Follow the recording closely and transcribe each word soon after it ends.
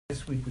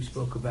Last week we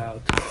spoke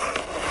about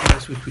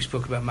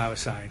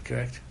Marasayan,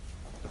 correct?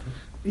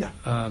 Yeah.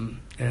 And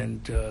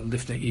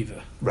Lifnei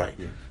Eva. Right.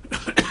 Yeah.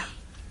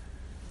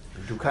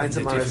 Two kinds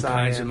of different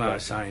kinds of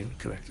Marasayan. Marasayan,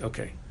 correct?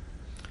 Okay.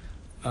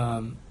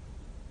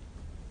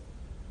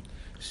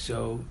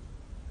 So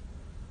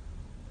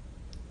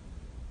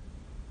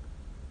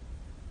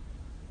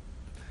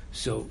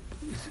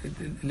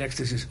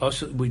next is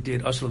also we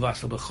did also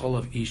vasal b'chol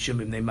of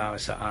ishim imnei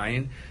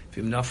Marasayan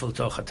v'im nafel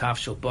toch hatav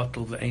shel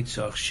bottle v'ein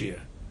tzarich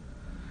shir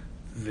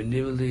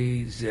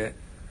v'nivli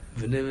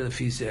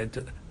fi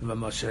zed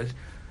v'mosed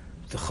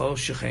t'chol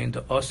shechein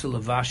d'osel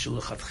levashel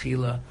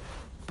lechatchila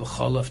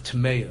b'chol of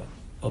tmeya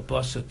or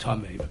basa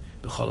tamei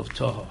b'chol of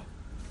toha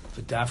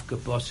v'davka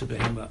basa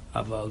behema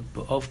aval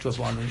b'of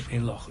travanu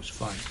in lochus.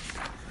 Fine.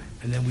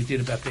 And then we did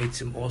about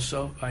Beitzim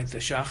also, right? The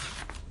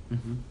shach.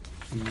 Mm-hmm.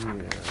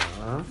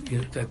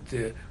 Yeah. That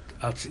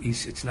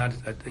it's not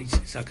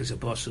because of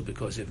basa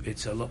because if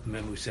it's a lot.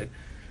 Remember we said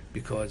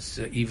because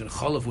even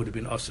cholav would have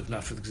been osif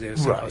not for the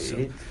gzeres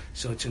right.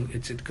 So it's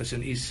because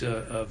an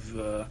isa of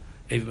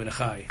Evi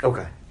Menachai.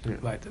 Okay. Yeah.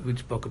 Right. We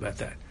spoke about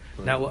that.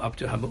 Right. Now we're up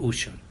to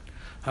Hama'ushan.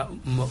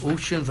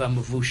 Hama'ushan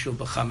v'Mavushal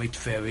b'Chamei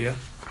Tferia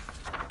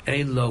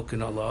ein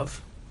loken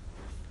alav.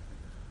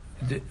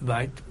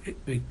 Right.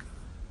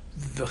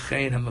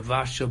 V'chein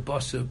hamavashal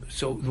basa.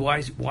 So why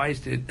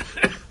is it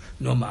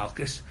no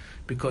malchus?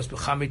 Because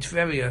b'Chamei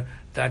Tferia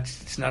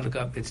it's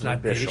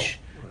not bish, right.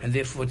 And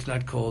therefore it's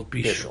not called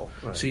bishul.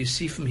 Right. So you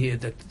see from here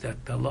that the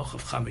halacha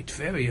of Chamei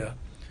Tferia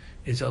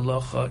is a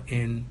halacha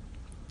in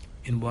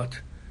what?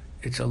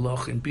 It's a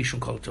halacha in bishul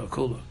called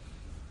Torkula.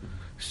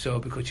 So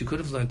because you could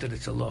have learned that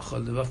it's a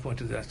halacha, the rough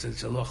point of that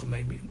it's a halacha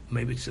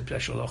maybe it's a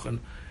special halacha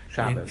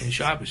in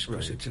Shabbos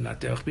because it's not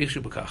derech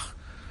bishul b'kach.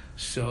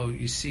 So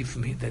you see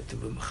from here that the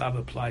Mechaber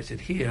applies it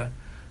here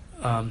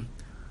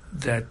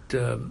that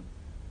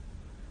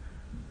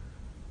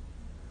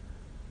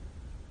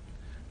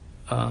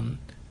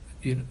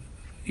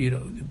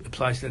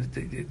applies that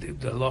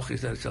the loch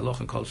is that it's a loch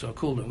and kol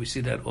shakul, and we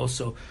see that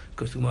also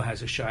because the Gemara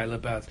has a shaila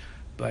about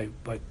by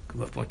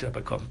pointed out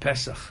by Korban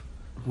Pesach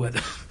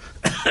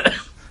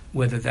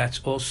whether that's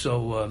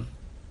also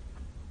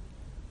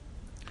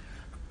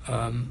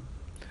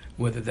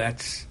whether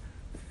that's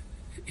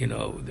and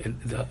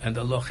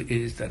the loch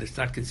is that it's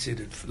not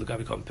considered for the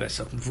Gabi Korban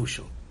Pesach and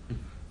Vushal,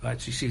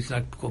 right? So you see it's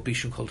not called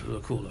Bishul called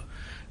Kula.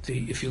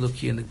 If you look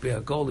here in the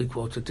Be'er Goli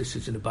quote that this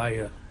is in the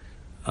Baya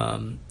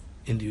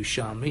in the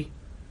Ushami,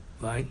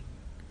 right?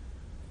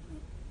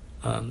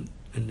 In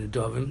the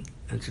Dovim,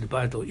 and it's in the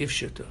Baya Do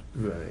Ifshita.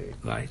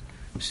 Right?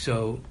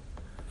 So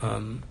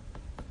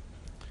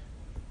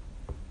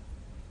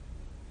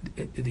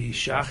the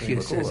Shach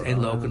here says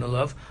Ein Logan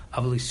Alav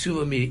Aval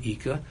Isura Mir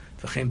Ika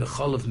V'chein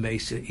B'chol of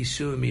Mesa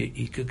Isura Mir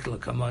Ika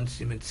K'lakaman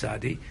Simen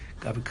Tzadi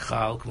Gabi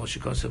K'chal K'mo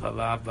Shekosav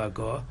Avav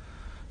V'agor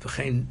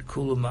V'chein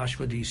Kulu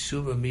Mashma Di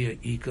Isura Mir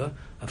Ika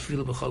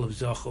Afilu B'chol of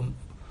Zochum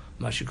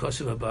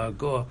Mashikosav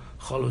V'agor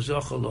Chol of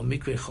Zochum Lo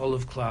Mikvei Chol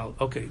of Klal.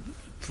 Okay,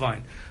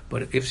 fine.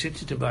 But if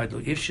since it's about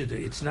if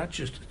it's not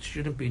just it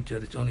shouldn't be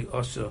that it's only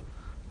also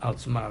Al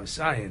Tzmar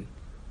Sayin.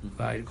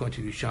 Right,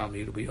 according to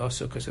Yerushalmi, it'll be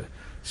also because of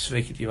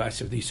Sveikit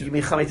Yivas of these. You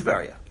mean Chamei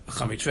Tveria?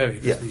 Chamei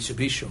Tveria, yeah. These are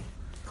Bishul.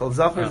 Chol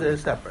Zachar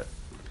is separate.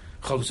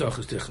 Chol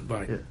Zachar is different,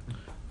 right?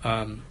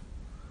 Yeah.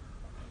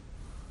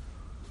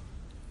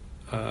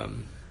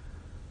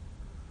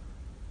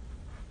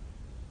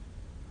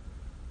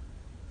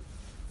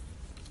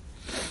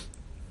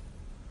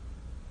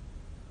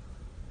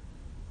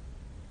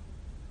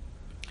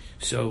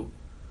 So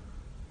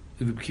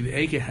the Kiva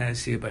Ege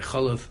has here by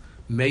Cholav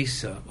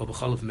Mesa or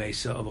B'cholav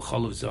Mesa or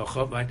B'cholav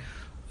Zochav, right?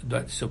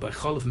 So by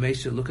Cholav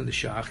Mesa, look in the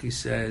Shach, he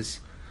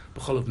says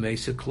B'cholav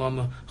Mesa,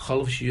 Klama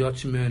Cholav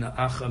Shiyotzimena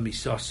Acha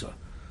Misasa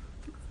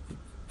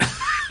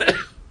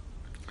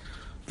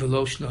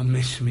Veloshna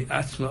Mismi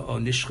Atma or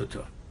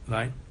Nishchata,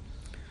 right?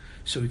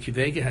 So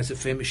Kivega has a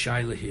famous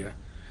shaila here,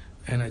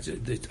 and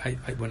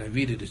when I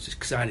read it, it's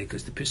exciting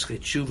because the Pischei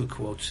Tshuva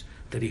quotes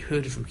that he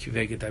heard it from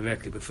Kivega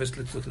directly. But first,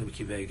 let's look at the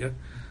Kivega,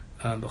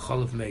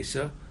 B'cholav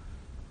Mesa.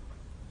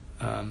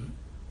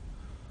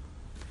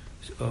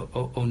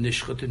 O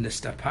nishchota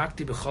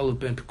nestapakti b'cholav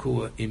ben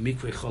pekua in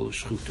mikvei cholav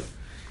shchuta.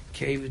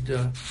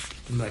 Kevida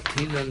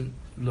matinan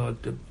lo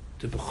de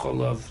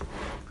b'cholav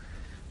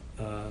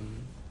the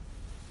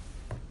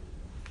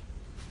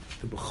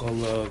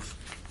b'cholav.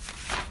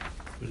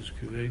 What is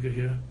Kivega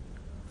here?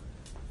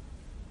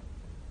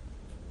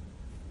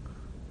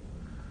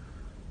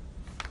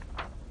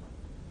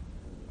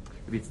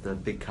 Maybe it's the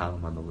big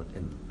column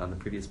on the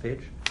previous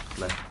page,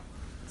 left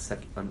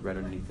right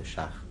underneath the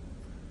shach.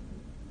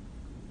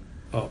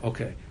 Oh,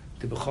 okay.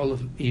 The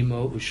b'cholav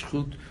imo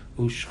u'shchuta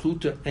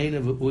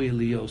eina v'uya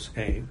lios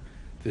ein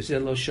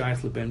v'zeh lo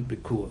shayach leben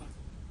b'kua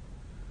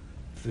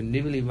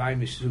v'nivli vay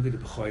misuga de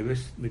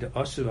b'choyves mit the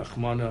oser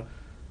achmana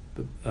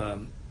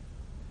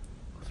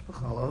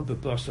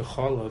b'basa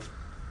cholav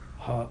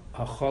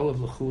ha'cholav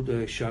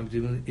l'chuda sham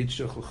divin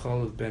itzrach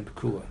l'cholav ben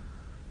b'kua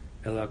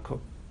el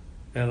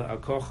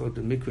akocha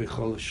de mikvei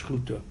cholav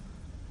shchuta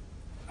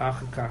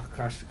achakach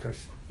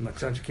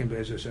Matzah came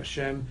be'ezos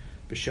Hashem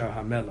b'shar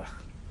hamelach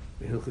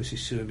v'hilchus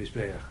yisur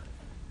mizbeach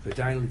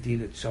v'dayin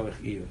l'dina tzorech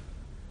ir.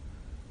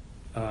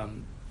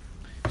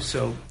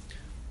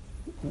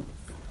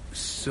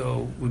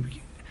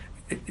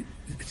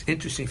 It's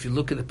interesting if you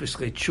look at the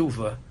Pesachei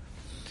Tshuva.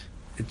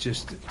 It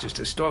just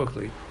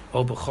historically,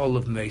 O b'chol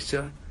of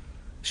Mesa,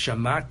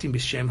 Shamati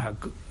b'shem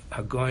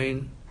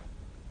Hagoyin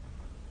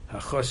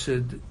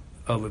HaChosed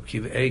of Reb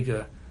Kiva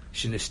Eger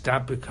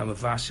Shenistapik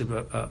Hamavasib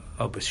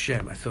of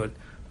B'shem. I thought,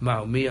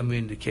 Ma'u mi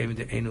amin the came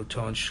into Enu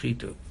Ton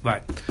Shchita.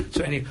 Right.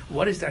 So anyway,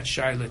 what does that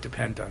shaila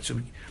depend on?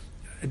 So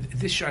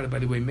this shaila, by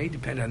the way, may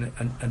depend on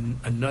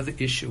another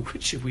issue,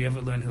 which if we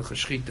ever learn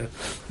Hilchos Shchita,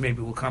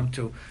 maybe we'll come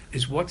to,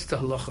 is what's the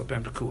halacha of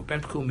Ben Pekuah?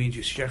 Ben Pekuah means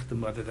you shech the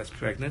mother that's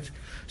pregnant.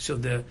 So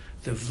the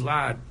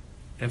vlad,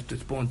 after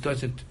it's born,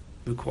 doesn't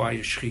require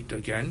Shchita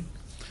again,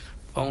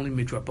 only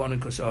midrabanan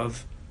because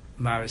of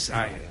Maris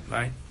Ayah,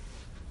 right?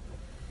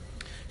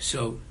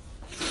 So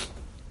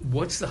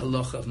what's the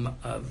halacha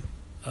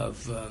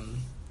of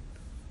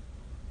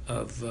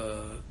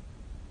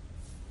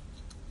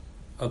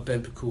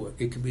Ben Pekuah?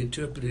 It can be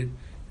interpreted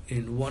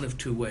in one of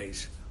two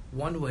ways.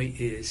 One way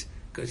is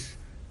because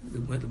the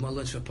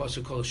Mullah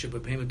Apostle calls Sheba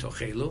Behema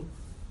Tochelu,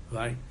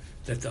 right?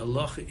 That the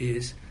halacha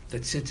is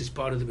that since it's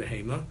part of the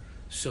behema,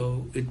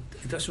 so it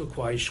doesn't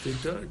require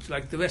shchita. It's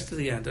like the rest of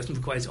the animal; doesn't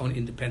require its own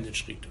independent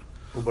shchita.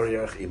 Uber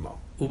yerech imo.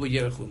 Uber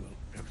yerech imo.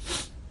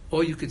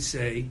 Or you could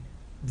say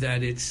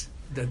that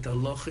the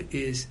halacha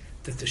is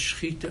that the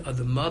shchita of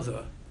the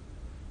mother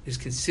is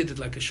considered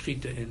like a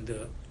shchita in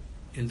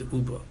the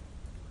uber.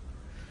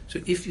 So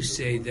if you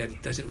say that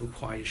it doesn't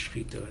require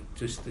shchita,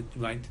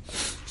 right?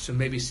 So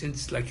maybe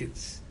since like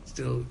it's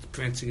still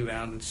prancing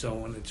around and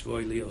so on, it's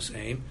Roy Leo's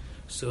aim.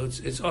 So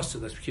it's also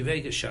that's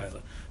kivega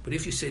shaila. But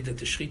if you say that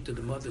the shchita of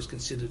the mother is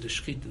considered a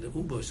shchita in the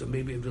uber, so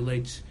maybe it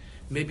relates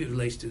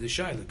to the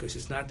shaila because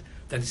it's not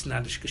a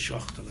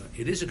geshachtana.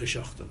 It is a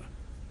geshachtana.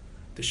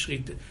 The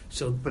shchita.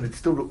 So, but it's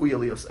still Roy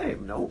Leo's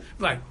aim, no?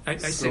 Right. I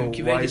say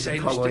kivega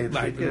shaila.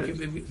 Right.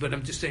 But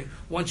I'm just saying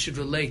one should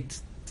relate.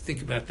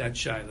 Think about that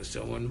shaila.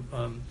 So when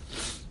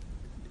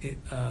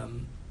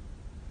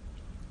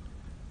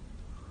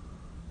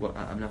well,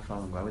 I'm not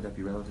following. Why would that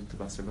be relevant to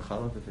Basar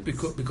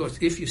B'chalav? Because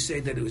if you say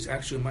that it was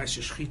actually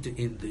Ma'aser Shchita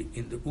in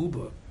the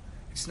uber,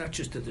 it's not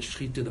just that the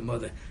Shchita of the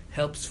mother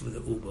helps for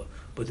the uber,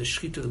 but the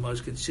Shchita of the mother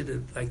is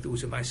considered like there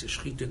was a Ma'aser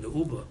Shchita in the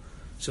uber.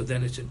 So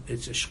then it's a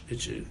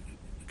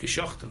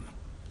geshachtana,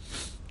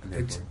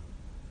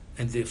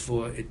 and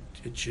therefore it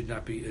should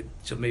not be.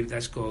 So maybe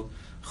that's called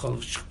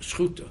Chalav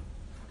Shchuta.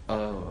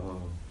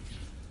 Oh.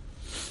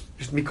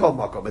 Just mikol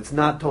makom. It's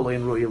not totally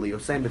in Roy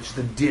Leo's aim. It's just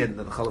a din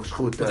that the Chalav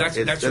Shchuta. Well,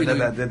 that's really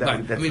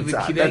right. I mean, with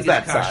Kivega's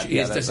kash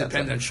does it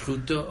depend on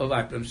Shchuta or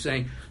what? But I'm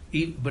saying,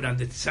 but on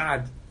the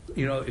tzad,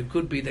 it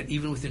could be that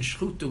even within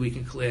Shchuta we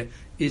can clear,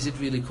 is it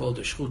really called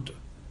a Shchuta?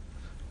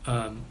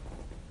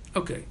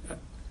 Okay.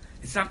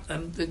 It's not, I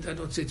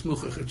don't say it's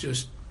muchach, it's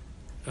just,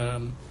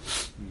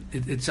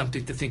 it's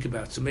something to think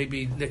about. So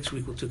maybe next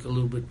week we'll talk a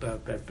little bit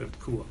about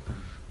Pekuah.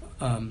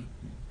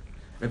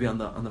 Maybe on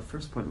the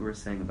first point we were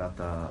saying about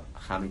the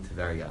Chami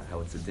Teveria, how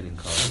it's a din in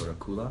Kala or a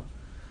Kula,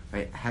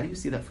 right? How do you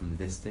see that from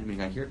this din? I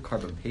mean, I hear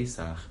Karban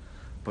Pesach,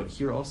 but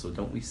here also,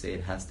 don't we say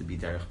it has to be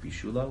Derech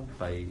Bishula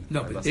by?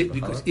 No, but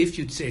because if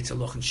you'd say it's a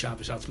Loch and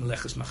Shabbos Alts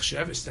Meleches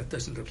Machsheves, that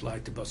doesn't apply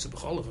to Basar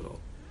B'chalav at all.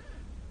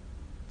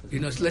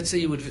 So let's say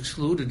you would have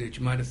excluded it,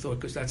 you might have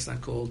thought because that's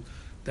not called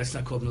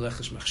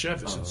Meleches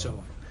Machsheves and so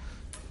on.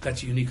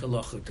 That's a unique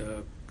halacha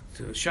to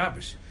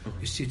Shabbos.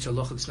 You see, it's a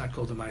halacha. It's not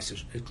called a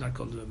Ma'aser. It's not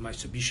called a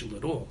Ma'aser Bishul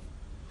at all.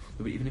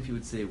 But even if you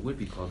would say it would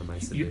be called a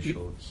Ma'aser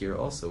Bishul, here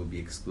also would be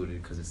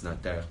excluded because it's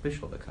not Derech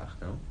Bishul Bekach,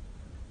 no?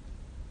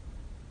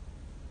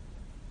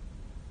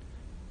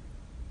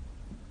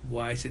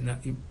 Why is it not?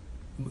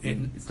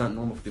 It's not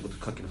normal for people to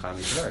cook in Chami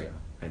Teveria,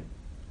 right?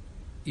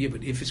 Yeah,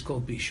 but if it's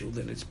called Bishul,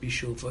 then it's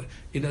Bishul for.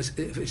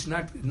 If it's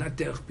not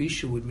Derech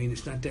Bishul, would mean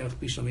it's not Derech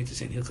Bishul. I mean to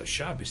say in Hilchas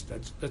Shabbos.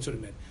 That's what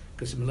it meant.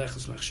 Because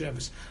Meleches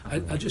Machsheves.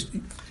 I just,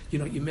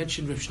 you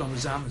mentioned Rav Shlomo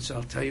Zalman, so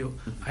I'll tell you.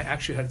 I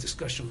actually had a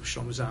discussion with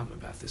Shlomo Zalman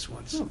about this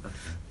once. Oh,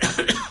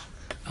 okay.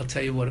 I'll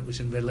tell you what it was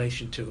in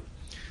relation to,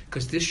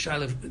 because this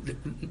shayla,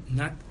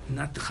 not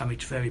the Chamit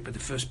Tveri, but the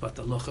first part,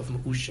 the Loch of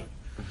Me'ushan.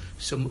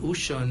 So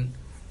Me'ushan,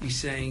 he's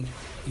saying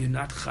you're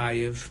not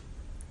chayiv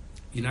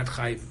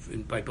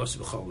by Basar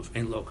B'chalav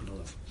and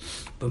Lokanolav,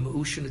 but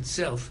Me'ushan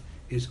itself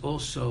is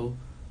also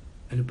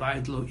an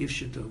Abayid Lo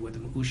Ifshita, where the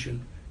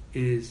Me'ushan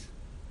is.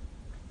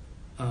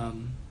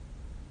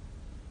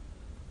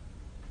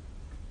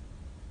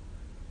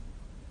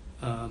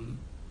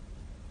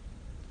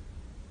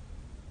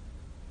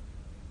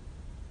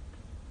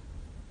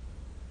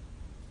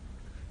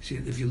 See,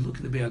 if you look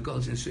at the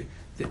Be'agols and say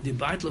the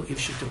Ba'id Lo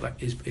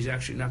Ifshita is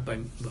actually not by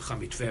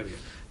Chamit Tveria.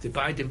 The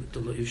Ba'id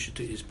Lo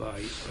Ifshita is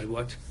by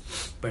what?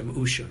 By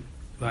Me'ushan,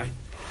 right?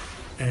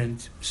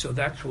 And so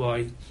that's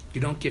why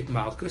you don't get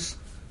Malchus,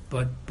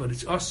 but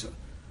it's awesome.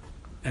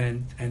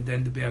 And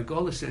then the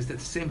Be'agola says that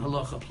the same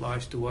halacha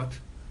applies to what?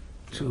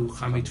 To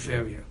Chamit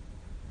Feria.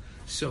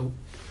 So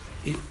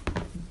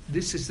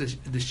this is the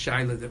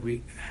shaila that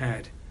we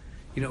had.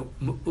 You know,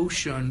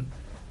 Mu'ushan,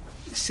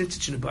 since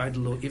it's in the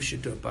Bible law,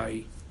 Ifshita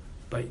by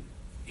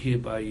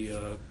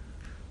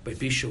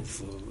Bishul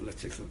for,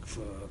 let's say, for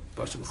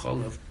Basar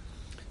Cholav,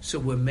 so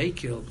we're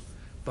makil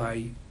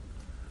by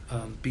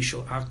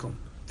Bishul Akum,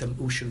 the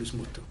Mu'ushan is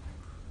mutter.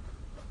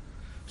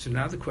 So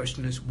now the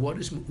question is, what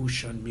does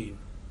Mu'ushan mean?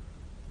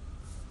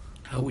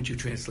 How would you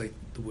translate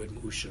the word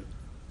Mu'ushan?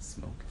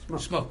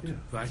 Smoked, yeah.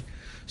 right?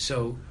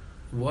 So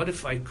what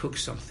if I cook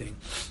something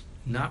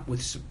not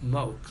with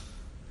smoke,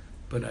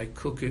 but I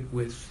cook it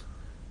with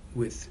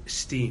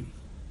steam?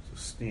 So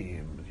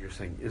steam, you're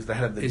saying, is that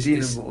have the Is din of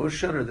this-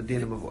 Mu'ushan or the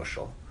din of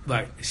Mavushal?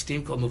 Right, a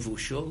steam called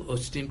mavushal or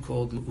steam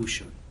called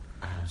Mu'ushan.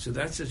 Uh-huh. So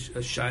that's a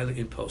shaila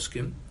in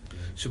Poskim.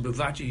 So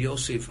Bavaji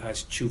Yosef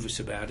has chuvas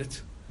about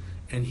it,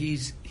 and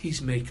he's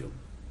makel.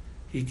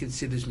 He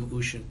considers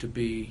Mu'ushan to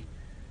be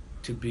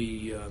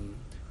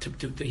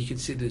he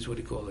considers what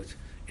do you call it,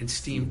 and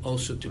steam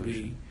also to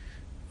be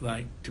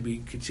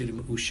considered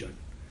Mu'ushan.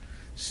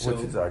 So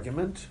What's his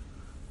argument?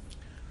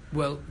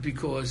 well,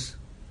 because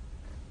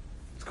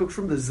It's cooked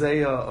from the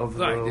zayah of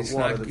right, the it's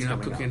water not that's you're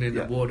not coming cooking out. in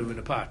Yeah. the water in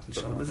a pot and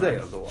So so from on. the zayah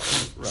right? of the water.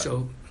 Right.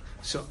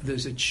 So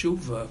there's a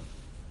tshuva.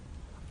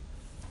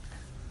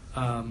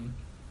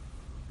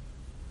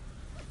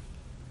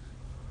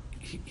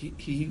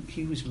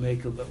 He was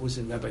makel, but was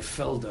in Rabbi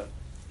Felder.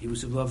 He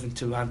was a Rav in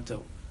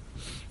Toronto.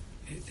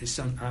 His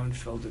son Aaron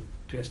Felder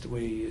passed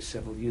away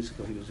several years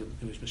ago. He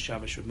was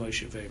Mishamash with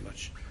Moshe very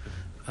much.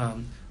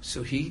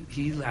 So he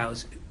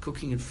allows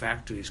cooking in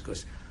factories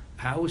because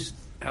how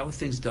are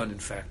things done in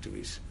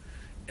factories?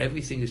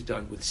 Everything is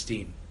done with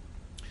steam,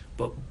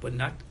 but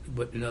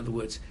in other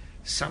words,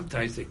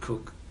 sometimes they'll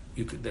cook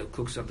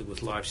something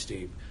with live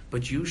steam,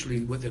 but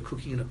usually what they're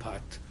cooking in a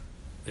pot,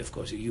 of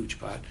course a huge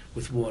pot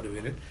with water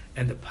in it,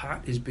 and the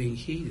pot is being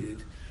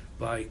heated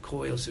by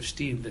coils of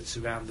steam that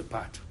surround the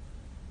pot.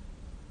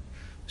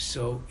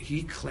 So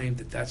he claimed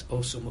that that's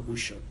also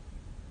Ma'ushan.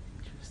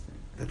 Interesting.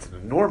 That's an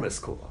enormous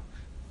kula.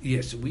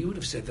 Yes, we would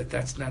have said that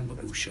that's not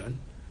Ma'ushan,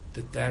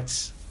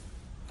 that's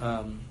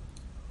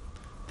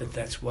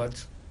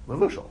what.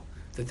 Mavushal.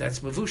 That's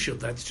mavushal.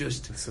 That's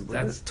just Simply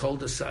that's it.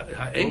 told us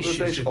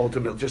ha'esh.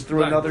 Ultimately, just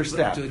through another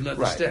step. To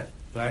another Right. step,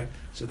 right?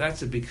 So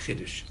that's a big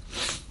chiddush.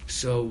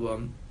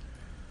 So,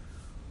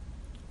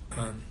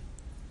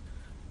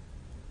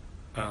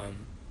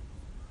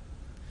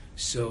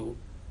 so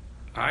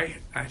I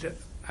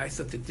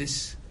thought that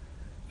this.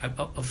 At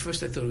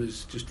first, I thought it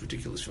was just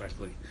ridiculous,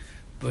 frankly.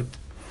 But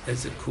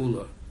as a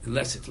cooler,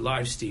 unless it's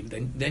live steam,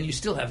 then you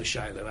still have a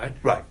shaila, right?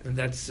 Right. And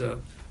that's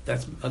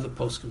other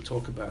posts can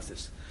talk about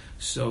this.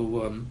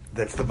 So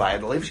That's the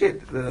vital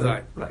shit.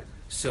 Right. Right.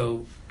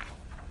 so,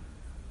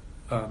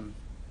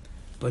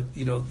 but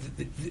you know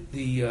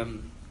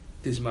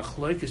there's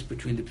machloekes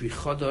between the Pri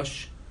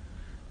Chodosh.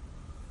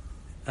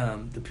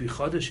 The Pri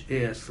Chodosh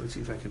asks, let's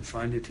see if I can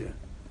find it here.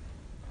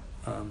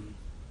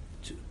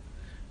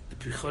 The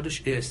Pri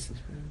Chodosh asks,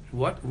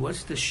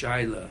 what's the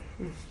shaila?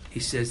 He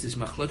says there's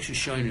machloekes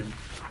Rishonim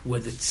where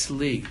the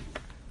tzli.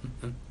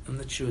 I'm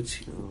not sure it's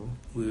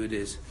where it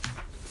is.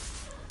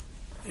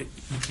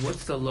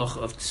 What's the loch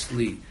of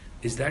tzli?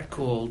 Is that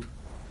called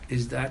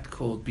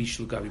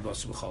bishul gabi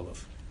basar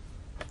b'cholav?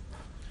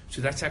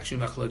 So that's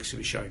actually machloekes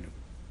Rishonim.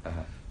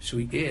 Uh-huh. So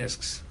he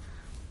asks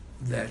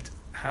that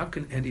how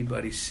can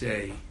anybody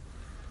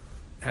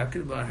have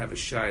a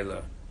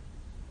shaila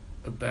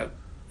about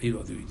the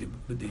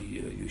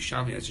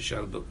Yerushalmi has a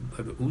shaila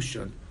about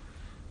Ushan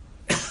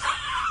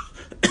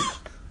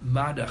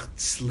madach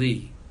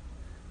tzli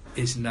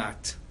is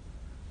not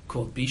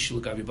called bishul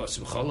gabi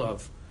basar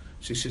b'cholav.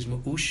 So he says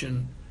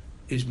Ma'ushan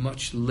is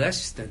much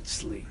less than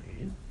tzli,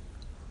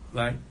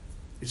 right?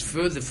 It's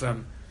further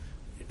from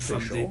the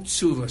Bishul.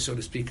 tzuva, so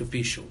to speak, of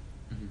bishul.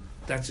 Mhm.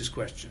 That's his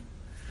question.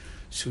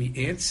 So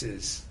he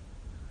answers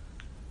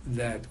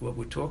that what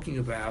we're talking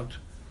about.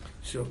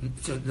 So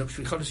the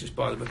Chodesh is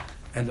part of it,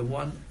 and the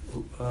one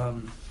who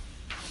trying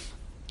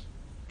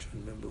to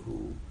remember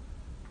who.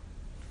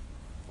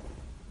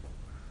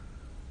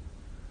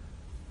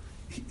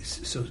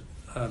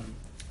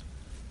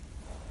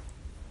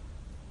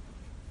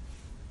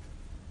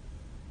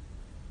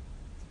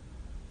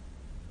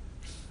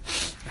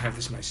 I have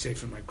this in my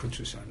safe in my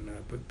kuntrus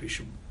on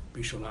Bishul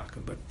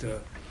Akum, but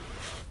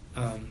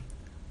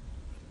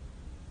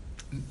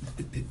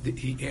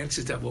he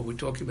answers that what we're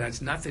talking about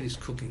is not that he's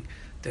cooking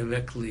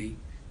directly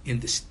in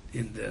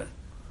the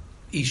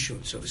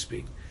ishun, so to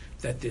speak,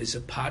 that there's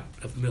a pot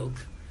of milk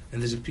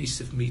and there's a piece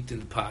of meat in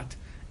the pot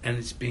and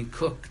it's being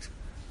cooked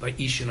by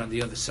ishun on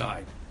the other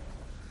side.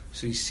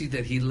 So you see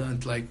that he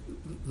learned like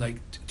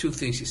two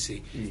things. You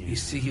see, you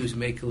see he was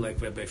making like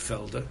Rabbi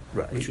Felder,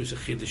 Right. which was a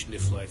chiddush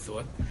nifla, I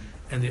thought.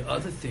 And the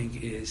other thing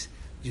is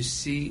you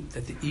see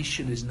that the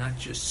ishun is not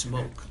just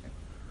smoke;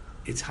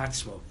 it's hot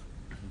smoke,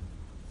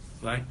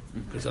 right?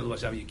 Because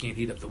otherwise, you can't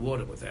heat up the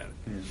water with that.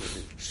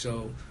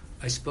 So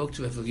I spoke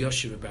to Evel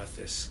Yoshev about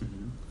this,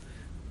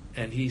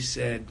 and he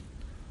said,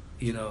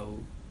 you know,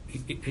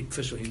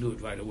 first of all, he knew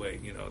it right away.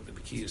 You know, the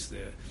key is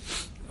there.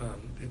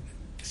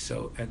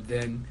 So, and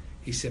then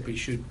he said, but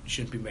you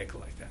shouldn't be making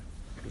like that,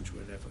 which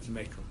would never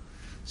make him.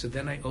 So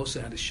then I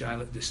also had a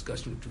Shaila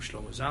discussion with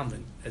Shlomo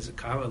Zalman as a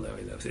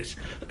corollary of this,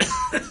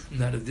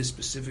 not of this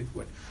specific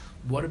one.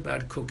 What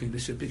about cooking?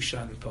 This is a big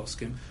Shaila in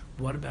Poskim.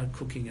 What about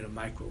cooking in a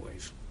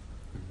microwave?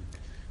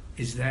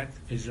 Is that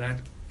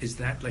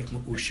like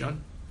Ma'ushan?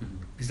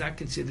 Is that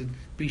considered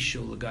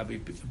Bishul Lagabi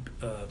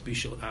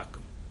Bishul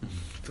Akum?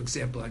 For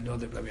example, I know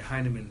that Rabbi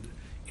Heinemann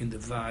in the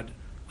Vad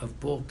of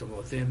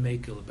Baltimore, they're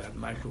making about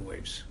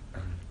microwaves.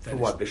 For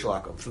what? Bishul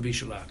Akum? For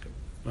Bishul Akum,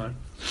 right?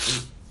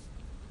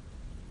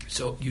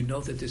 So you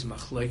know that there's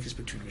machlokes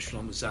between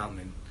Shlomo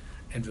Zalman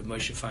and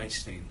Moshe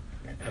Feinstein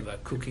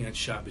about cooking on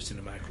Shabbos in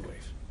a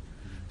microwave.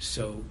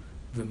 So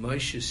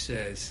Moshe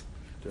says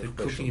that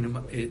cooking in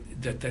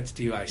that's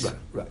D'Oraisa.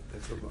 Right.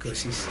 That's what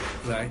Because he's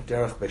right.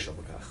 Derech Bishul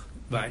B'kach.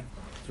 Right.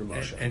 Through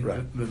Moshe. And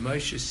right.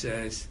 Moshe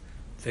says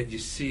that you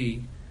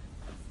see.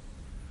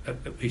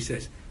 He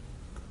says.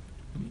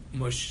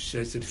 Moshe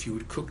says that if you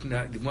would cook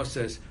now, the Moshe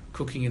says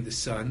cooking in the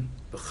sun,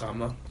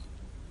 b'chama.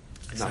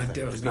 It's not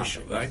derech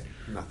bishul, right?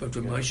 But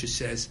Moshe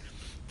says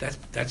that's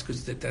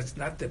because that's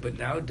not there. But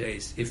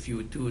nowadays, if you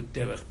would do it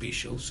derech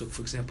bishul, so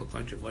for example,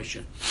 according to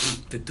Moshe,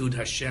 the dud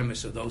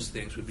Hashemis or those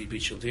things would be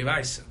bishul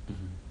d'oraisa.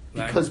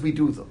 Right? Because we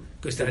do them.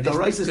 Because the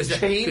D'oraisa is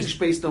changed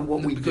based on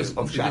what we do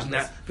of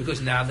Shabbos. Because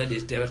now that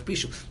is derech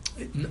bishul.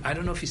 I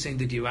don't know if he's saying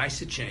the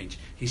D'oraisa change.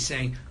 He's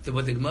saying that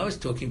what the Gemara is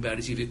talking about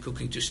is if you're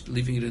cooking, just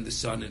leaving it in the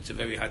sun, and it's a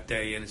very hot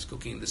day, and it's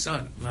cooking in the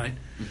sun, right?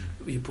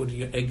 You're putting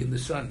your egg in the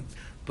sun.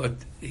 But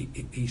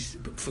he's,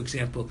 for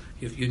example,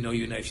 if you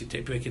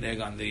break an egg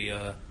on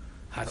the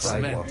hot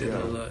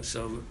cement,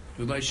 so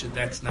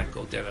that's not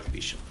called derech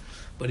bishul.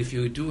 But if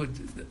you do it,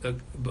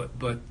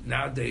 but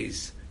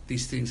nowadays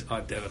these things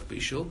are derech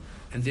bishul,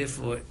 and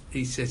therefore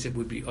he says it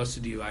would be also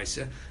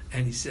d'oraisa,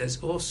 and he says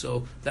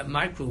also that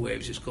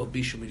microwaves is called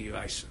bishul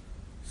d'oraisa.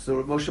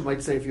 So Moshe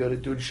might say if you had a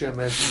dud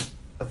shemesh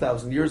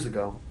 1,000 years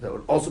ago, that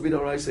would also be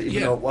d'oraisa,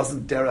 even though it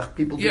wasn't derech.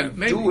 People didn't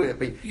do it,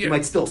 but you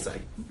might still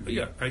say.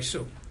 Yeah, I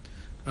assume.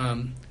 But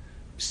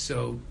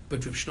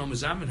Rav Shlomo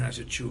Zalman has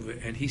a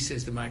tshuva, and he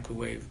says the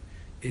microwave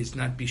is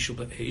not bishul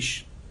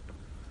b'eish,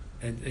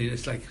 and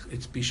it's like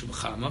it's bishul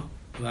b'chama,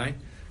 right?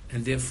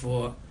 And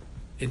therefore,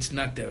 it's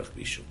not derech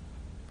bishul.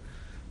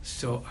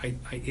 So I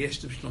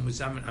asked Rav Shlomo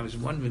Zalman. I was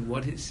wondering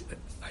what his.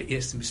 I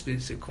asked him,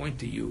 according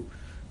to you,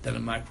 that a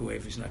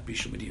microwave is not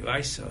bishul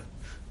b'dioraisa.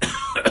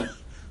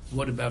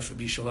 What about for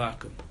bishul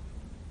akum?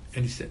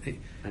 And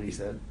he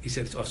said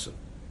it's also.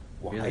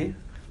 Why?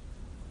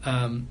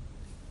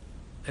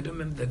 I don't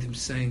remember that him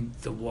saying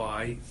the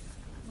why,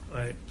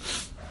 right?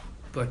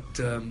 But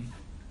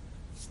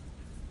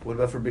what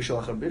about for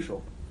bishul achar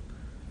bishul?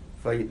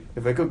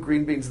 If I cook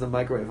green beans in the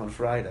microwave on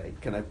Friday,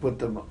 can I put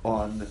them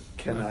on?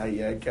 Can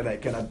I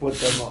put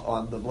them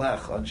on the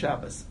blech on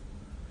Shabbos?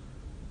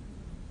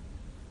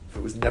 If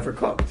it was never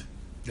cooked.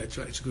 That's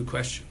right. It's a good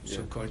question. Yeah.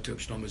 So according to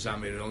Shlomo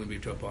Zalman, it would only be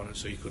drop on it,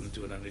 so you couldn't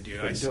do it on the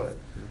Couldn't d'oraisa. do it.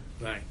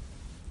 Yeah. Right.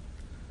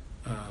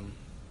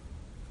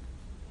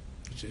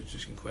 It's an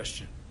interesting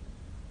question.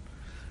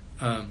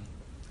 But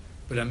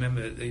I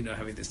remember,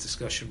 having this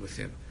discussion with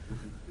him,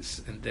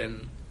 and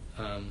then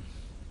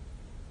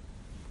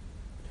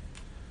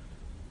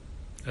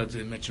as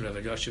I mentioned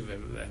Rabbi Yoshev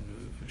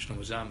and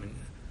Shlomo Zalman,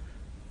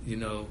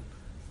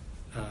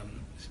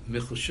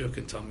 Michal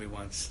Shurkin told me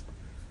once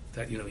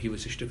that he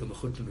was a shtickle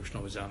mechutin of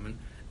Shlomo Zalman.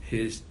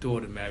 His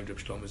daughter married Reb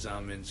Shlomo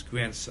Zalman's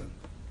grandson.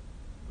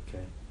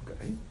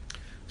 Okay.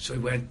 So he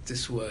went.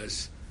 This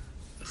was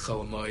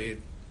Chol Hamoed.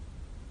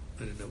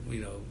 I don't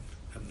know,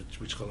 I'm not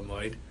which Chol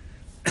Hamoed.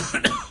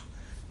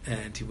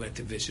 And he went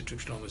to visit Reb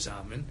Shlomo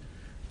Zalman,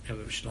 and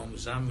Reb Shlomo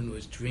Zalman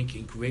was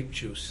drinking grape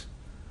juice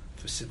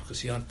for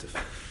Simchas Yontif.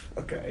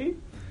 Okay.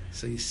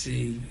 So you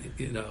see,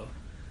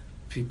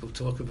 people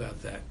talk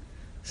about that.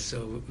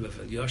 So Rav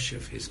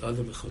Yoshev, his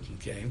other mechutin,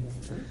 came,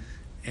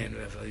 and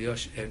Rav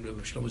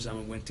Shlomo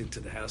Zalman went into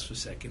the house for a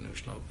second.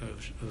 Rav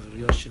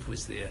Yoshev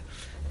was there,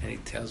 and he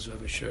tells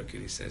Rav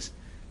Shurkin, he says,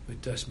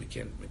 "With us, we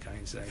can't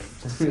mekayin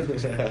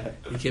zayin.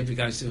 You can't be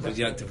going Simchas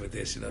Yontif with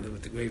this,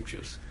 with the grape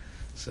juice."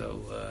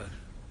 So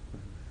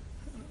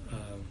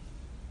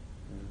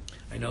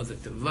I know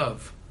that the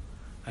Rav,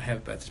 I have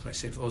about this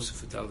myself also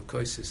for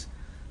Dalakoisis,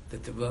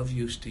 that the Rav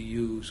used to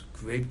use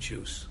grape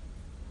juice,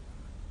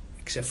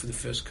 except for the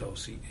first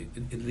course.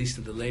 At least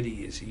in the later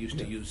years, he used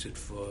to use it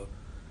for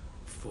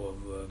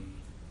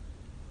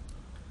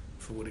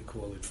what do you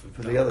call it? For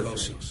the other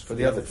things. For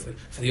the other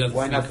things.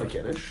 Why not for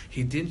Kiddush?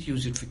 He didn't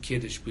use it for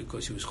Kiddush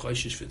because he was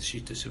choishish for the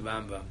Shittas of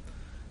Rambam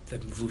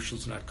that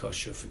Mavushal's not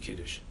kosher for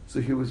Kiddush. So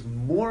he was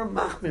more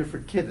machmir for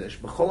Kiddush,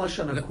 b'chol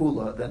hashana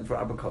kula, than for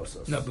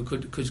Abakosos. No,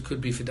 because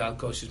could be for Dal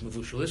Kosos,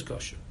 Mavushal is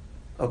kosher.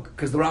 Oh,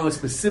 because the Rambam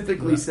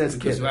specifically says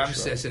because Kiddush.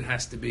 Because the Rambam says it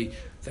has to be,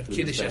 that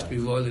Kiddush has to be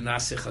royal in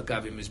Asich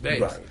HaGavim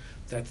Mizbeach. Right.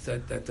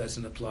 That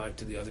doesn't apply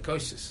to the other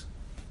Kosos.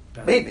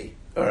 Maybe.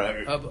 All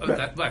right.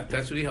 Right,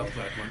 that's what he held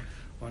about.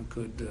 One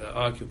could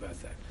argue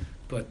about that.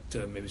 But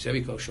maybe it's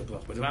every kosher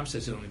block. But the Rambam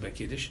says it only by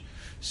Kiddush.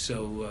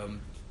 So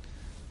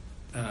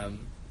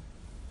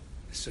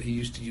so he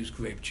used to use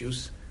grape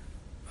juice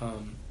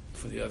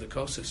for the other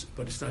kosses,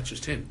 but it's not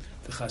just him.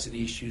 The Chazon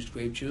Ish used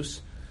grape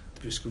juice.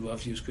 The Brisker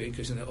Rav used grape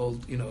because in the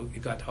old,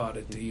 it got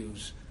harder to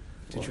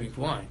drink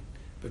wine.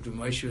 But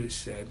Ramosha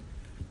said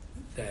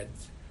that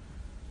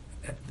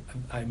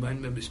I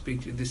remember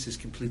speaking. This is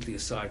completely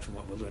aside from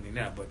what we're learning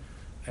now, but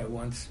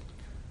one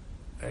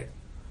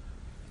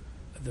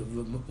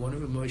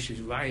of Ramosha's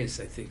rayas,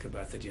 I think,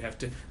 about that you have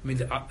to. I mean,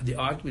 the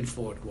argument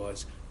for it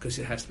was because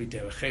it has to be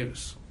derech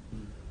cherus,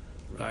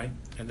 right?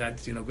 And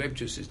that grape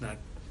juice is not.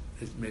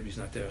 Maybe it's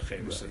not derech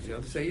cherus. So the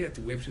others say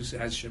the grape juice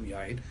has shem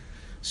yayin.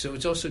 So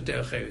it's also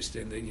derech cherus.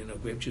 Then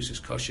grape juice is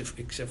kosher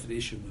except for the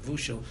issue of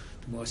mevushal.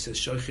 The Gemara says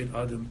shoichin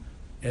adam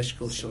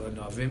eshkol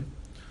shalanavim.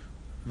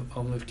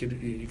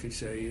 You could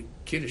say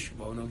kiddush,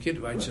 no kid,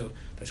 right? Right. So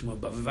that's more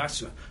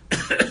bavavasra.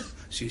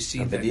 So you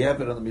see that.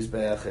 B'diavad on the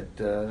mizbeach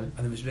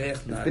on the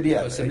mizbeach, not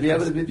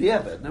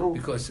b'diavad, no,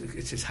 because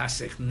it says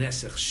hasech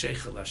nesech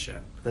sheichel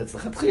Hashem. That's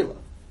l'chatchila.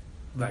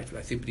 Right,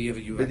 I think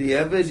b'diavad you.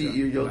 B'diavad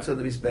you don't on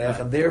the mizbeach,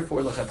 and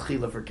therefore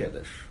l'chatchila for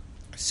kiddush.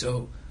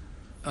 So,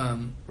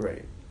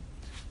 right.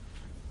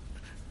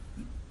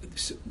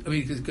 So, I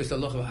mean, because the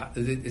law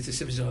it's a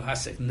simple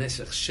hasech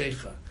nesech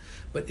sheicha.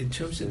 But in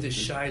terms of this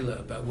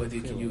shaila about whether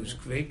you can use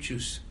grape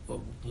juice or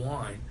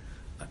wine,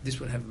 this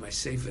would have in my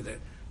sefer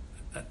that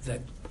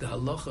the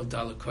halacha of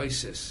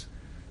dalakoisis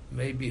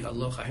may be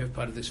halacha. I heard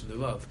part of this from the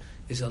Rav.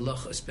 Is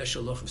halacha a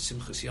special halacha of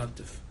simchas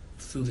yantif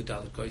through the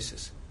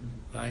dalakoisis,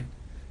 right?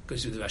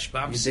 Because the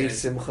Rashbam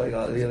says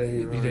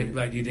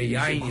right, Yidei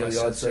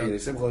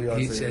Yain.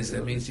 He says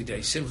that means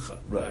Yidei Simcha,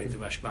 right? The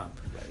Rashbam.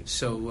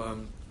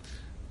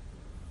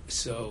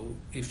 So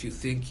if you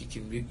think you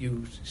can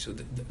use, so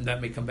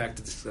that may come back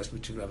to the discussion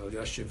between Rav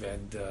Elyashiv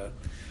and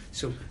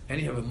so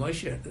anyhow, a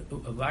raya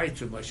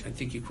to Moshe, I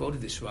think you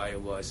quoted this raya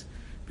was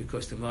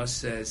because the Moshe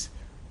says,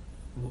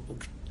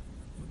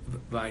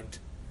 right?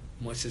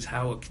 Moshe says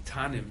how a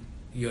ketanim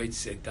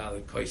yoytze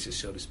daled koises,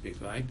 so to speak,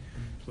 right?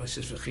 Moshe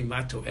says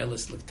v'chimato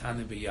elas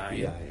l'ketanim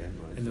b'yayin,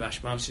 and the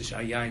Rashbam says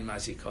ayayin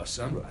mazi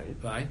kosam,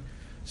 right?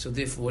 So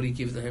therefore, what do you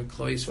give them?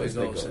 Klois for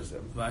those,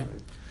 right?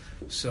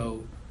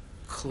 So.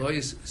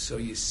 So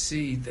you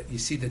see that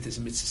there's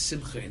a mitzvah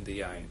simcha in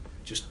the yayin.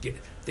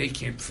 They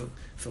can't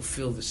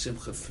fulfill the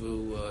simcha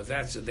through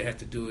that, so they had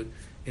to do it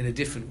in a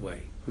different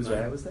way. Whose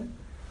raya was that?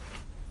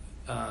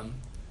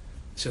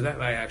 So that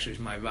raya actually is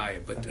my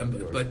raya, but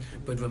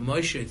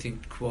Ramosha I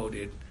think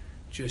quoted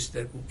just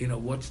that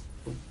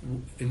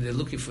and they're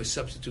looking for a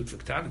substitute for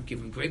ketanim, give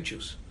them grape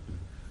juice.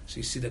 So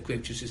you see that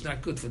grape juice is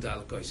not good for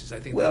dalakoisis. I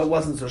think. Well, it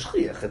wasn't so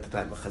shchiach at the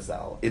time of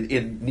Chazal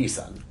in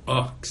Nisan.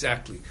 Oh,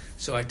 exactly.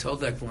 So I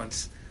told that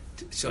once.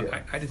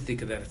 I didn't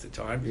think of that at the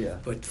time. Yeah.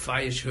 But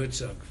Fayesh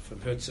Herzog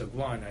from Herzog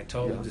Wine, I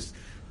told him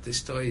this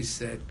story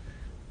said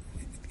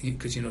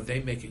because they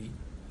make I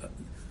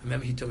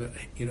remember he told me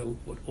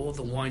what all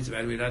the wines are.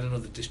 I don't know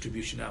the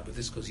distribution now, but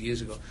this goes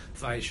years ago.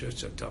 Fayesh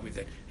Herzog told me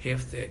that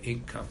half their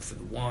income for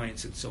the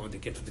wines and so on they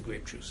get for the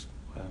grape juice.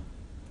 Wow.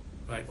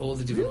 Right, all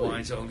the different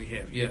wines only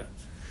half. Yeah.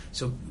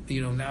 So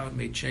now it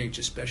may change,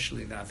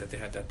 especially now that they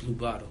had that blue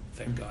bottle.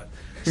 Thank God.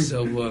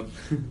 So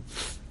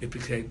it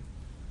became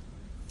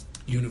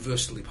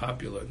universally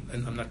popular,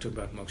 and I'm not talking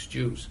about amongst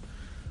Jews.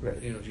 Right.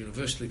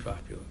 Universally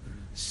popular.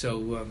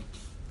 So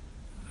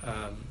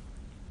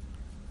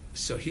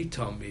so he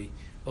told me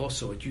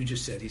also what you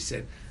just said. He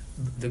said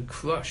the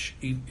crush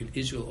in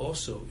Israel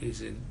also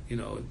is in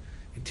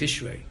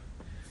Tishrei.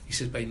 He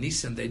said by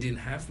Nisan they didn't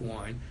have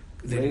wine.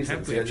 They didn't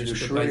have grape juice,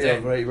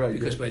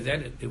 because by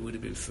then it would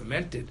have been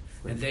fermented,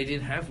 and they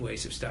didn't have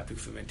ways of stopping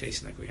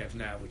fermentation like we have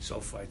now with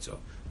sulfites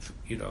or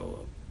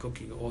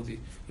cooking or all the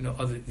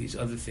these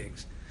other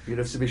things. You'd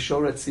have to be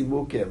shoret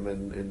simukim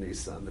in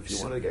Nisan if you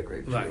want to get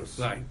grape juice.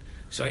 Right.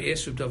 So I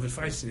asked David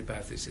Feinstein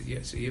about this. He said,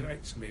 "Yeah, so you're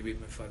right. So maybe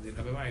my father didn't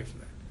have a right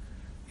from that,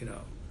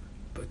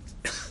 But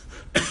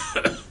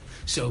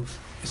so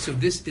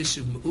this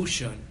issue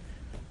Ushan.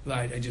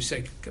 Right, I just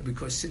say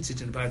because since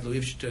it's in Bad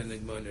Loivshita and the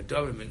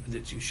Nadarim and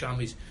that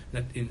Yushami's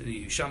not in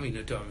the Yushami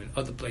Nadarim and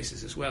other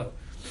places as well.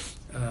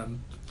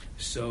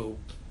 So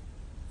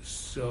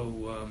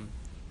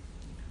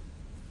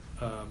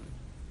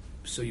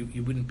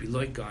you wouldn't be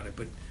like on it,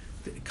 but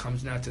it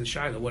comes now to the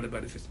Shiloh. What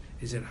about if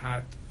is it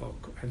hot?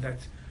 And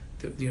that's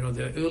the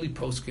early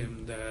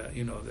poskim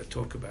that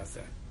talk about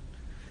that.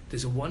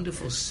 There's a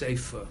wonderful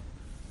sefer.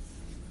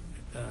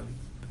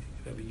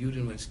 Rabbi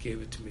Yudin once gave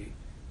it to me.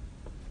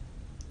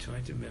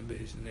 Trying to remember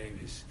his name.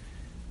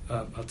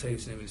 I'll tell you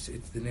his name. It's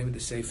the name of the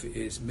sefer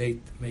is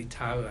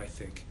Meitara, I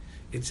think.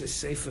 It's a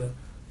sefer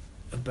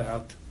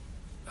about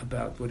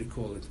what do you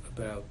call it?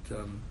 About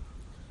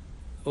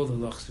all the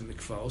lochs and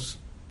mikvahs.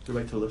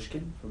 Rabbi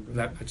Telushkin?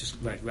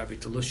 Rabbi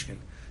Telushkin.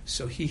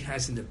 So he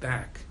has in the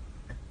back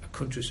a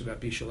kuntras about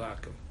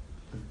Bishalakim.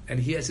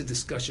 And he has a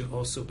discussion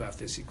also about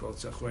this. He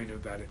calls Zachreinu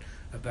about it.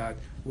 About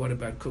what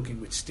about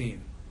cooking with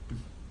steam.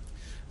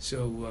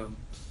 So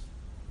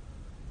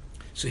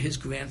his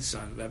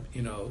grandson,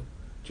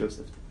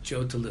 Joseph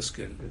Joe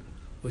Teluskin,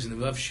 was in the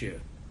Rav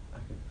Shir.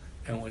 Okay.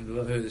 And when the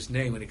Rav heard his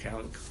name, when he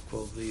called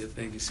the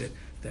thing, he said,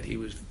 that he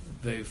was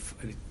very.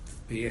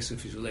 He asked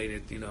if he's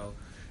related,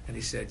 and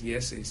he said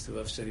yes. And the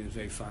Rav said he was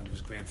very fond of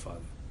his grandfather.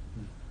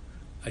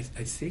 I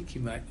think he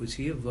was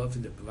he a Rav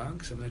in the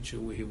Bronx? I'm not sure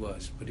where he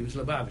was, but he was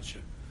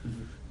Lubavitcher.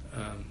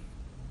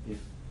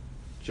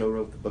 Joe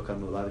wrote the book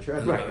on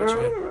Lubavitcher. Right.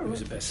 It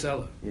was a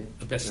bestseller. Yeah.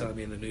 A bestseller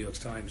in the New York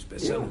Times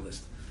bestseller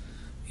list.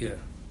 Yeah.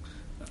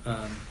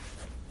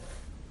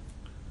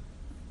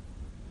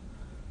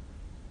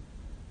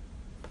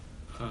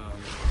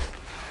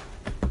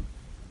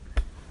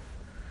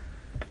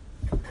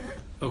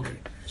 Okay,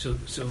 so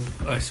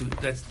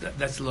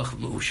that's Lach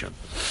Ma'usha.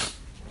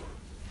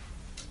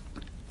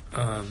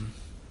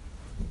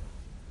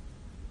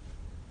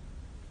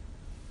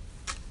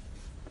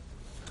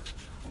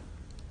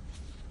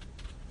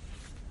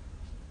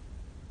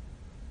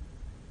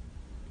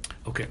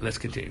 Okay, let's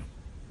continue.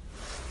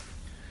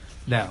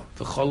 Now,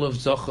 the Cholov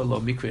Zocha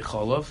Lo Mikveh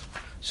Cholov.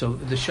 So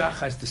the Shach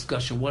has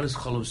discussion. What does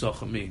Cholov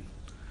Zocha mean?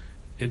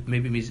 It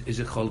maybe means, is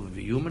it Cholov of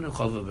a human or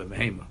Cholov of a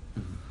behema?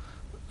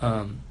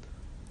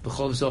 The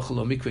Cholov Zocha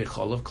Lo Mikveh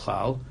Cholov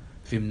Klal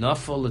Vim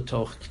Nafal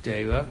Letoch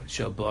K'Teira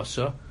Shel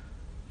Basa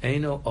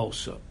Eino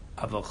Osa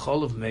Aval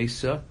Cholov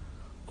Mesa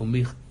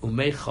Umei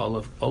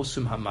Cholov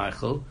Osam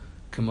HaMeichel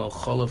Kemo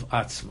Cholov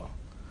Atzma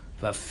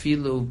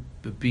Vafilu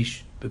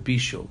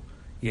Bebishul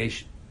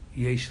Yesh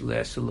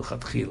Lesa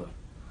L'Chatchila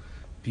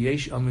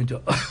B'yesh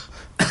Aminto.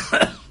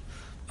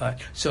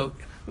 So,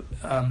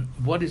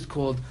 what is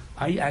called?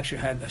 I actually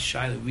had a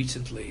shaila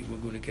recently. We're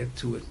going to get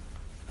to it.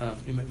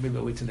 Maybe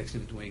I'll wait till next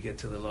minute when you get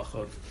to the lach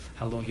of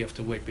how long you have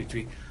to wait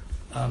between.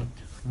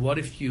 What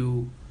if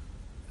you?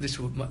 This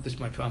is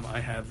my problem. I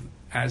have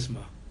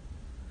asthma,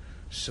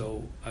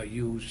 so I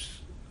use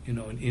an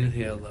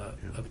inhaler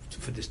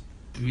for this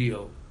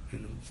brio,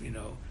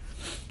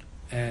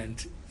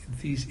 and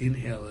these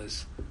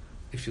inhalers.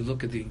 If you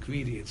look at the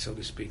ingredients, so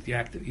to speak, the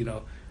active,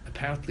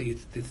 apparently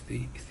it's the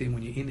thing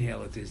when you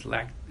inhale it is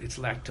it's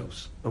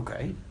lactose.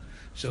 Okay.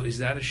 So is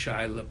that a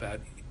shaila about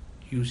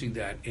using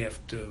that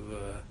after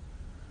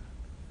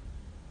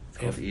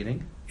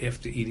eating?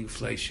 After eating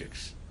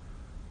fleischiks?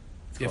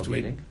 It's called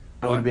eating?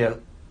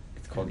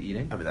 It's called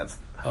eating? I mean, that's...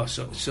 Oh,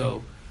 so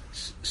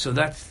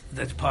that's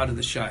part of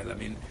the shaila. I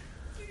mean,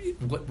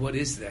 what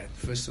is that?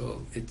 First of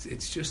all,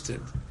 it's just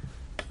a...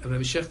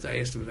 Rabbi Shechter, I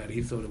asked him about it.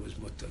 He thought it was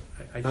mutter.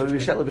 Rabbi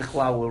Shechter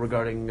Bichlal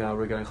regarding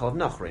Chalav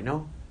Nachri,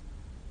 no?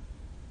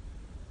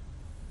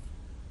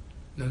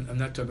 No, I'm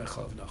not talking about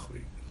Chalav Nachri.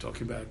 I'm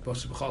talking about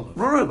Bosa B'Chalav.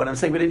 No, but I'm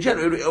saying, but in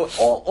general,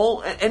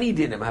 all any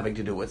dinim having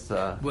to do with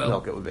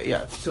milk, it would be,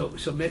 yeah. So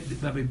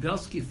Rabbi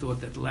Belsky thought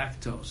that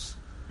lactose,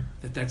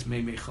 that's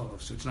Meimei Chalav.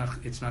 So it's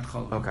not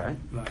Chalav. Okay.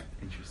 Right.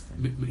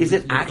 Interesting. Is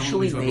it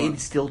actually made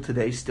still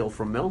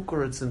from milk,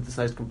 or it's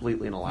synthesized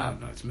completely in a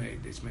lab? No, it's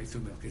made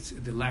through milk.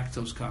 The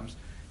lactose comes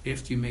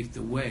after you make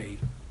the whey.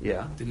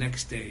 Yeah. The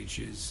next stage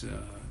is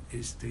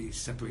they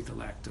separate the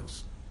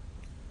lactose.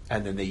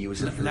 And then they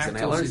use it for lactose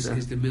inhalers?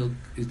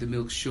 is the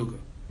milk sugar.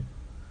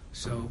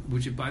 So,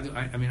 which by the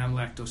I'm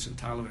lactose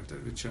intolerant,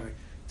 which I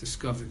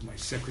discovered my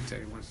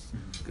secretary once,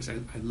 because I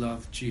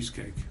love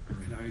cheesecake,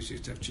 and I used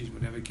to have cheese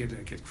whenever I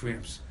get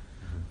cramps,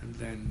 and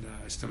then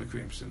stomach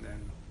cramps, and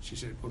then she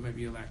said, well,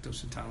 maybe you're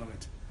lactose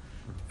intolerant.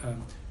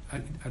 I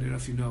don't know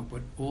if you know,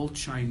 but all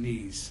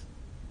Chinese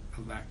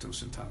are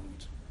lactose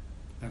intolerant.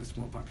 Not a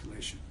small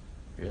population.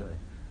 Really?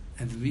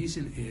 And the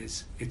reason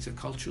is, it's a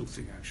cultural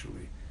thing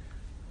actually,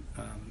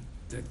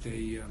 that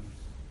they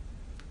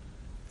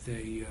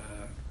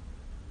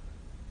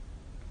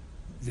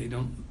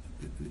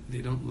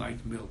don't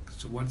like milk.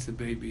 So once the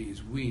baby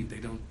is weaned,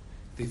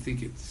 they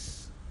think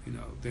it's,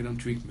 they don't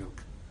drink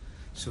milk.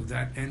 So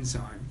that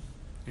enzyme,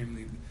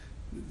 namely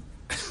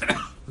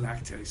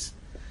lactase,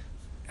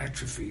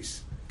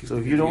 atrophies. So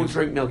if you don't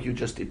drink milk,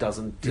 it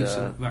doesn't...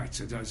 right,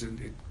 so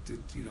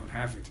you don't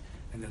have it.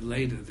 And then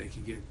later they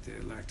can get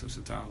lactose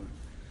intolerant.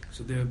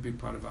 So they're a big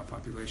part of our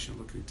population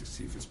looking to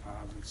see if it's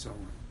positive and so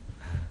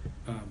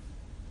on.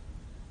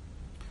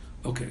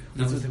 Okay.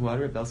 Why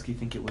did Belsky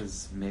think it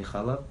was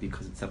Mechala?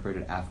 Because it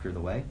separated after the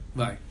whey?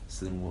 Right.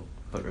 So then,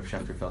 but Rav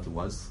Shechter felt it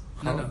was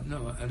No, Challah?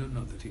 no, I don't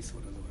know that he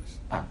thought otherwise.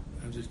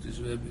 I'm just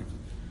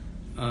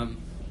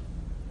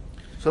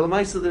So the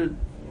mice,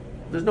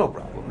 there's no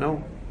problem,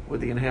 no?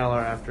 With the inhaler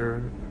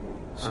after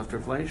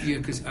flesh? Yeah,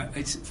 because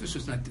first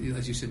it's not,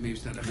 as you said, maybe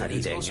it's not a Not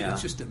it's eating, also, yeah.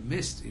 it's just a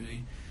mist, and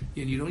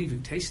you don't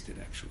even taste it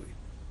actually.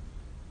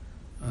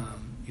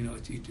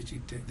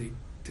 They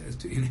tend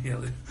to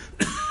inhale it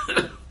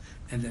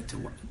and then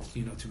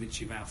to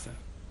rinse your mouth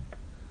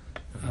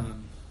out.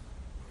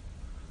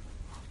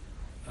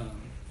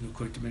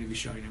 According to many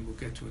Rishonim, we'll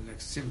get to it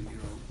next sim.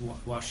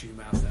 Washing your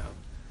mouth out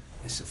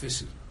is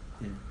sufficient.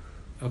 Yeah.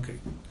 Okay.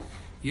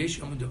 Yesh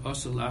omid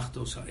also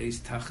lachtos ha'ez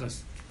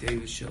tachas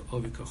k'deir shel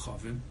ovi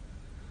kochavim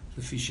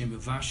lefi shem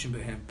mevashim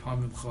behem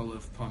parmim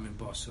cholav parmim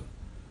basa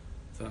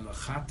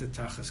v'machata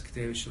tachas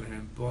k'deir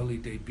shelehem bali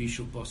de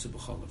bishul basa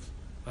b'cholav.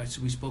 Right.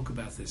 So we spoke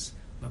about this.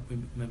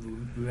 Remember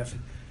we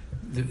referenced.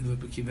 The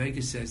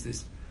Kivega says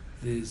there's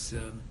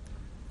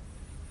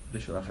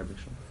Bishul achar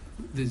bishul.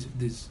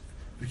 there's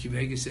Ricky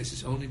Vega says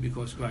it's only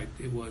because, right,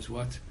 it was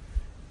what?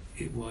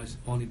 It was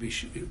only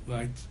Bishul,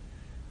 right?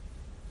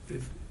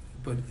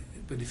 But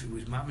if it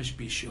was Mamish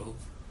Bishul,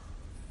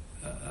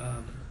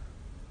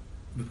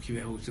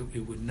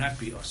 it would not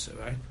be Osa,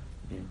 right?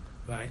 Yeah.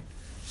 Right?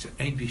 So,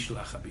 Ein Bishul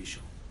Acha Bishul.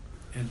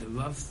 And the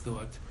Rav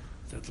thought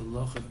that the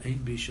loch of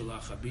Ein Bishul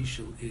Acha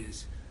Bishul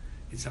is,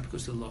 it's not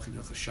because the loch in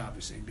the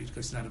Shabbos, because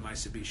it's not a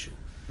Maisa Bishul.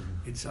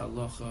 Mm-hmm. It's a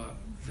locha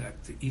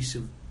that the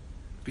Isa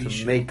Bishul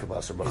To make Basar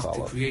is to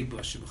B'chalav. create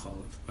Basar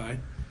B'chalav, right?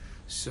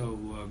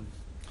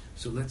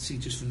 So let's see,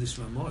 just from this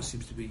Ramah, it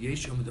seems to be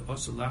Yeshom the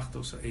Osa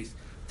Lachtos Ha'ez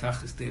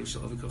Tachas Dev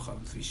Shal Ovi Kochav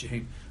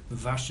V'Shehem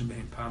Mevashim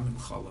Behem Parmim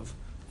Chalav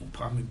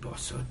Parmim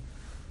Basar.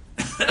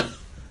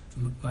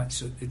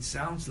 So it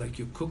sounds like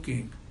you're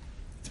cooking.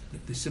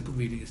 The simple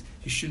reading is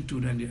you shouldn't do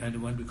it on the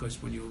one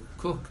because when you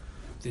cook,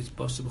 there's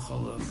Basar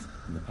B'chalav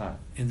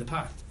In the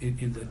pot.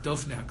 in the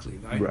Dofnei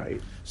HaKli, right?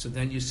 Right. So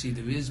then you see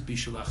there is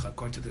Bishulach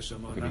according to the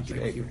Ramah. Not Ricky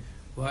like Vega.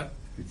 what?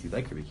 Do you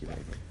like Ricky Vega?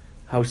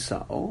 How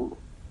so?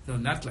 No,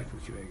 not like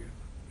Ricky Vega.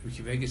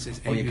 Ricky Vega says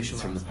Oh, Ein yeah, 'cause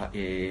it's from the Bishulach. pot.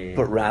 Yeah.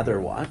 But rather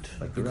what?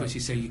 Like the Because Rav. he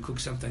say you cook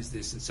sometimes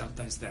this and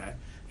sometimes that,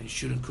 and you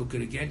shouldn't cook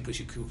it again because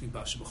you're cooking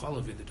Basar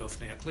B'chalav in the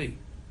Dofnei HaKli,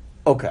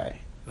 Okay.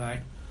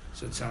 right?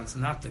 So it sounds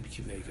not like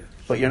Ricky Vega.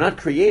 But you're not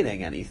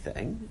creating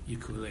anything. You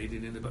create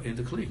it in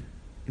the Kli.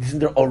 Isn't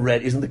the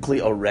Kli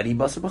already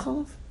Basar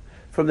B'chalav?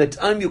 From the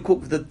time you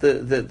cook the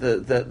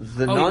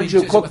Oh, you mean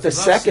non-Jew just cook what the the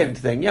Rav second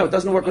said. thing. Yeah, it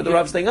doesn't work with the Yeah.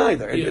 Rav's thing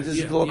either. Yeah, This is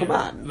yeah, the local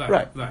yeah. man.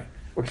 Right, right.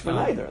 Works for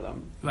neither of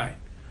them. Right.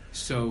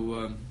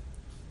 So,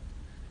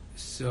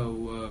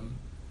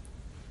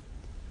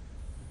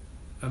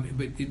 I mean,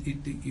 but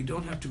you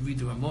don't have to read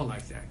the Ramah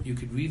like that. You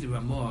could read the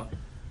Ramah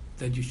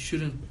that you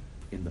shouldn't.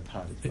 In the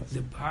pot. It's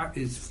The pot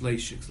is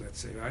fleishiks, let's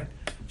say, right?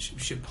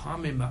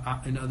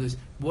 Shepamim and others.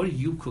 What are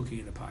you cooking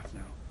in the pot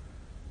now?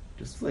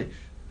 just flesh.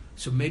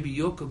 So maybe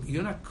you're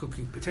not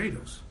cooking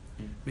potatoes.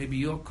 Maybe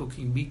you're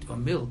cooking meat or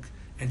milk.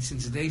 And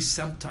since they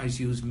sometimes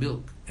use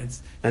milk,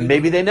 and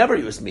maybe they never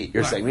use meat.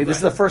 You're Right, saying maybe this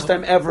is right. the first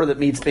time ever that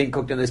meat's being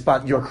cooked in this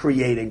pot. You're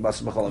creating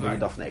basar b'chalav in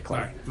the dafnei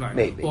kli. Right.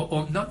 Maybe.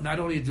 Or not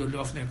only the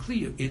dafnei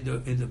kli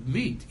in the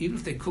meat. Even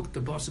if they cooked the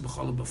basar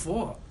b'chalav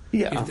before,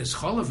 Yeah. if there's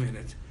chalav in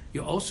it,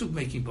 you're also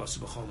making basar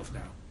b'chalav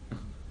now.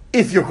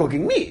 If you're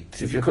cooking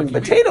meat, if you're cooking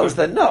meat, potatoes,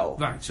 right. then no.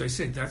 Right. So I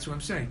said that's what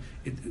I'm saying.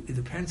 It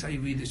depends how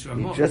you read this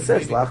Ramah. just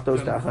says, Maybe- "Lachtos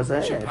tachas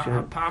ha'esh,"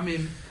 yeah.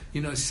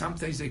 Pamim,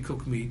 sometimes they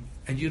cook meat,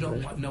 and you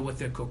don't know what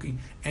they're cooking,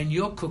 and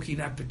you're cooking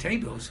not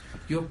potatoes.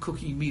 You're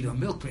cooking meat or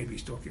milk. Maybe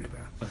he's talking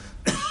about.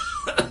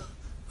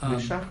 The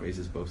Shach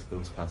raises both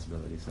those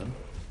possibilities,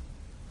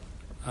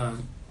 huh?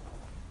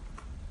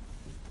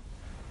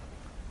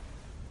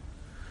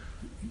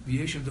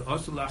 V'yeshem the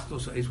osel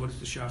lachtos is what does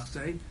the Shach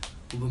say?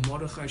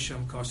 U'b'mordechai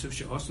shem kasev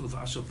she'osel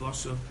v'asel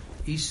v'asel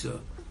isa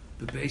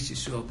b'beis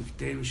Yisrael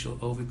b'ktev shel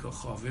ovi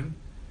kochavim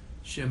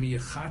shem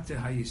yechate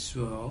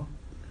ha'Yisrael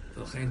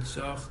v'chein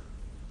tzach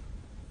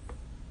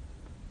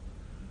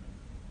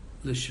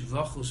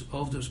l'shvachos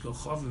ovdos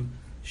kochavim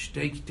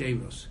shtei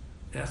ktevos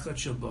echad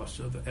shel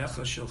basar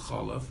v'echad shel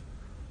chalav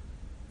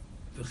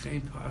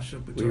v'chein pasha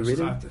Were you b'tos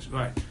reading? chatas.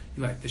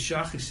 Right. The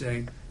Shach is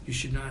saying you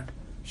should not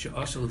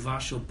she'asel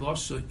v'ashel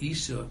basar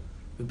isa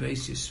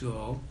b'beis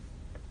Yisrael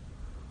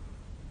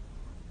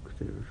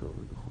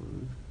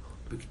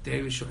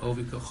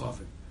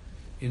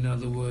in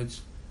other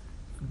words,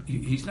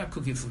 he's not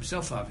cooking for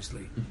himself,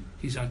 obviously.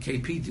 He's on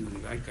KP duty,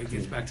 right? It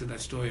gets back to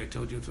that story I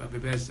told you about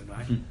Rabbi Bezdin,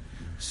 right?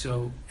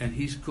 So, and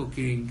he's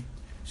cooking,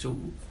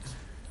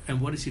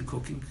 and what is he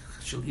cooking?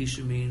 Shal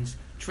Isha means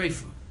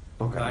treifa,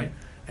 Okay. right?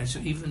 And so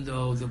even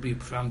though there'll be a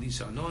pram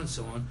disano and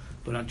so on,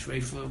 but on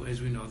treifa,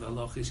 as we know, the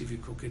halach is if you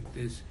cook it,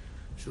 there's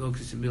shalok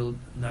is a mil,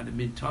 not a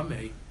mid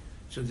tameh,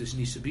 so there's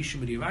nisabisha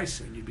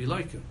midiraisa, and you'd be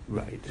like him.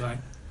 Right. Right.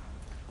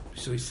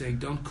 So he's saying,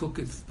 don't cook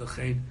it.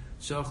 V'chein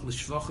tzarich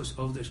l'shvachos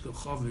ovdes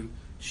kochavim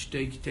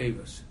shtei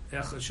ktevos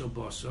echad shel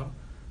basar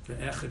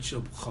ve'echad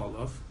shel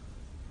chalav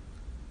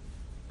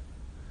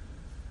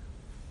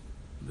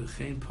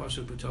v'chein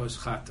pasuk b'toras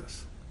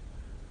chatas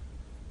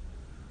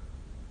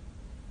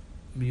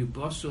miu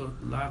basar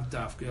lav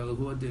dafke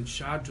elu adin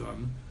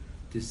shadram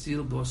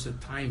desil basar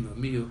taima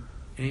miu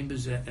ein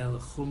bezeh el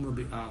chumra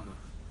bi'alma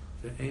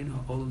ve'ein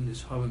ha'olam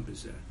nisharim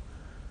bezeh.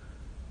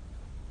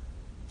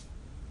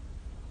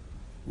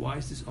 Why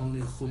is this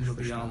only a chumra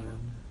b'yalma?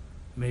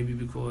 Maybe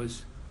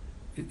because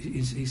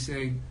he's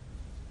saying.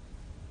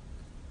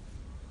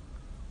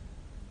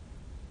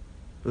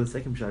 But the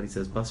second shot he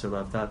says basar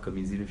lav dafka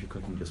means even if you're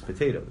cooking just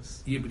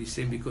potatoes. Yeah, but he's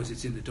saying because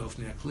it's in the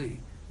dofnei hakli.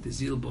 The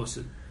zil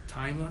basar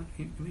taima.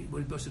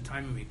 What does basar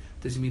taima mean?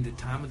 Does it mean the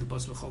time of the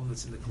basar chol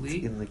that's in the kli?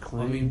 It's in the kli.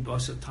 Or I mean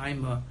basar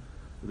taima.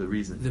 The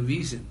reason. The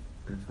reason.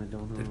 If I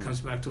don't know. That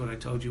comes back to what I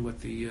told you. What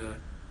the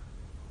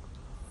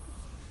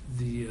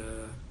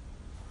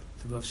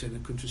Rav said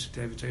in the Kuntrus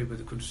Hatei by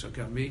the Kuntrus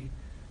Hagami.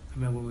 I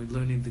remember when we were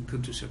learning the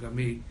Kuntrus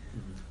Hagami.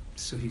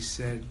 So he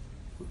said,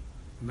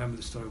 remember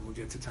the story, we'll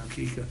get to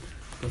Tankika,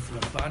 but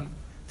Ramban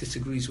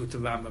disagrees with the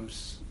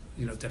Rambam's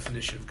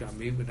definition of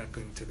Gami. We're not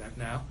going to that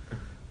now.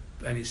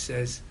 And he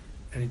says,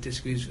 and he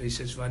disagrees. He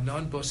says,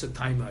 "Vanon bosa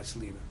taima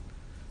aslina."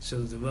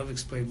 So the Rav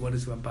explained what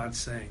is Ramban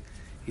saying.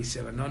 He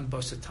said, "Vanon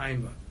bosa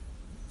taima."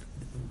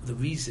 The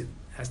reason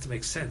has to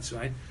make sense,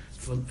 right?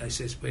 I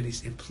says when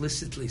he's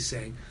implicitly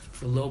saying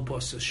for lo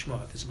bosa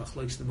shma, there's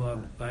machlokes in the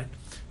Gemara, right?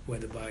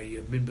 Whether by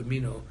min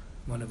b'mino,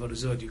 one of other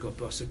you go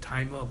bosa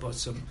taima or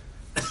bosa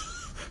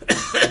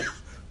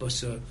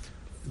bosa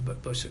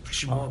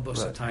shma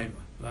bosa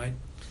taima, right?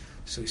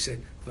 So he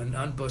said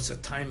vanan bosa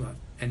taima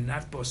and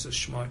not bosa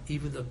shma.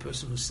 Even the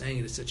person who's saying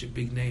it is such a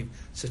big name,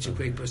 such a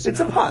great person.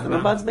 It's a pun. The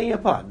Ramban's making a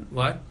pun.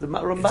 What? The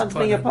Ramban's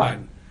making a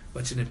pun.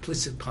 But it's an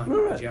implicit pun.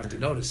 Right. You have to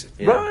notice it.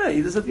 Yeah. Right,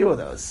 he does a few of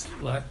those.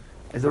 What?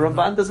 The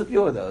Ramban does a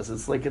few of those.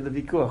 It's like in the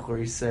Vikuach where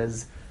he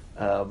says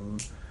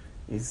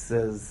it's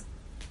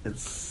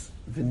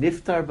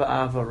v'niftar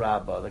ba'ava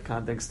rabba. The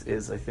context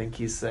is, I think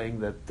he's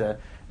saying that,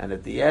 and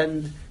at the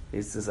end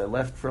he says, I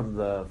left from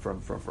the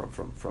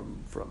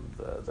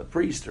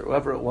priest or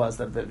whoever it was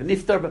that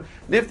v'niftar.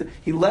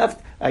 He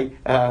left.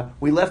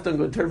 We left on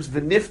good terms.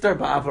 V'niftar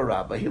ba'ava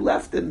rabba. He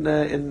left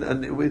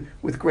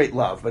with great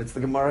love. But it's the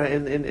Gemara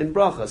in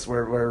Brachas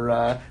where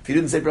if you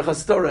didn't say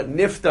Brachas Torah,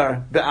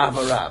 niftar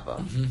ba'ava rabba.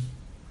 Mm-hmm.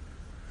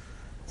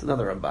 It's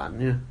another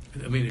Ramban, yeah.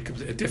 I mean,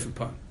 a different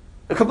pun.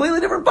 A completely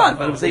different pun.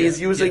 But I'm saying yeah,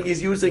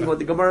 he's using what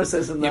the Gemara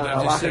says in the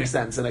halachic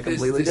sense in a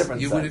completely different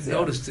you sense. You wouldn't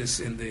notice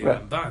this in the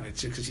Ramban.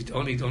 It's because he's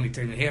only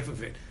taking half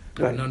of it.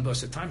 Right. None but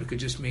the time. It could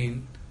just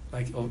mean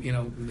the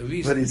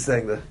reason. But he's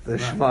saying the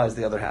Shema is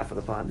the other half of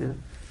the pun, yeah.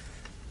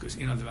 Because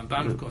the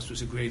Ramban, of course,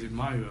 was a great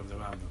admirer of the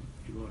Rambam.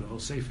 He wrote a whole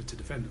sefer to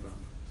defend the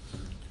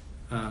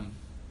Rambam.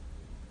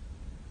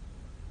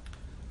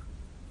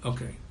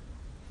 Okay.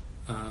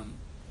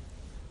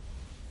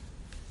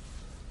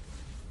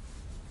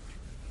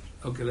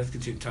 Okay, let's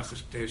continue.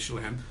 Tachas Deir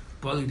Shlehem.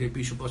 Bali de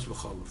Bishul Bos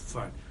V'Cholov.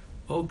 Fine.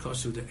 Od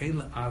Kosu de Ein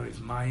La'ariv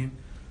Mayim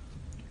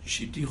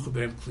Shedichu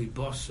Behem Kli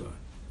Bosa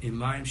In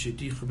Mayim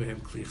Shedichu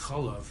Behem Kli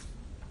Cholov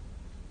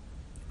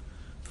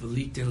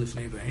V'Liten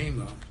Lifnei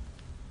Behema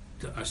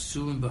De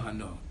Asurim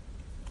B'Hano.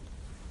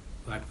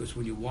 Right, because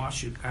when you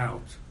wash it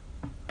out,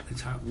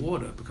 it's hot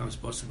water, it becomes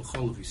Bos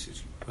V'Cholov, he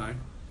says, right?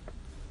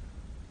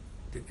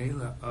 De Ein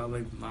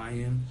La'ariv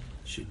Mayim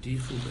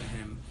Shedichu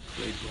Behem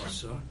Kli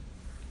Bosa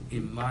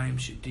In Mayim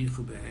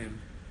Shedichu Behem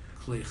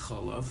Klei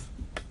Cholav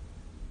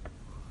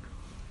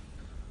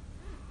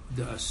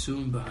The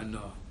Asum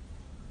Bahana.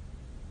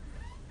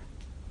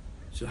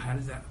 So how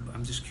did that?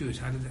 I'm just curious.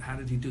 How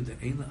did he do that?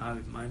 Ein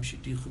la'ariv Mayim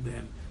Shedichu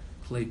Behem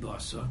Klei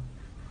Basa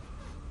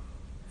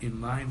In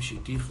Mayim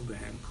Shedichu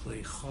Behem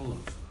Klei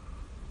Cholav.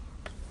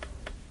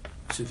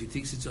 So if he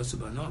thinks it's also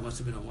Bahana, it must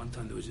have been at one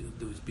time there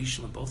was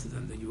Bishul on both of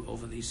them. Then you were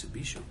over the Isa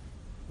Bishul.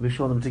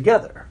 Bishul them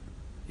together.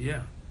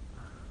 Yeah.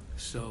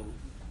 So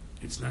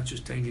it's not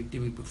just giving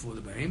it before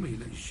the behema.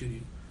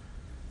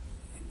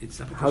 It's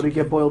not. How did it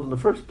get boiled in the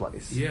first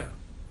place? Yeah,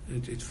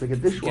 it's like a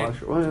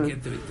dishwasher. To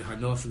get the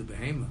hanoah for the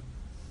behema.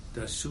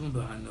 The asum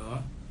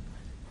b'hanoah.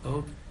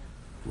 Oh,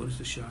 what does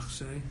the shach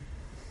say?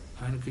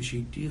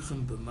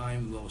 Hanukashidichem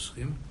b'mayim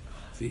loschim,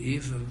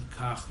 v'ivim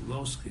kach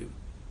loschim.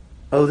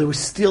 Oh, they were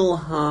still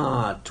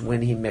hot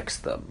when he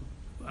mixed them.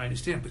 I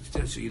understand, but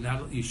still, so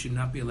you should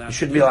not be allowed. You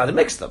shouldn't be allowed to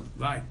mix them.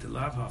 Right. The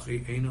lav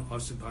hachi einu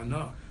osib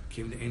hanoah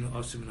came to einu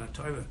osib in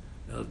haTorah.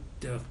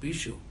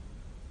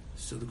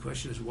 So the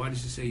question is, why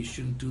does he say you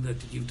shouldn't do that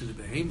to give to the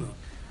behema?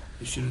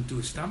 You shouldn't do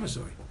a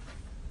stamazoi,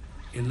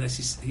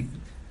 unless he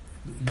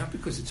not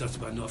because it's just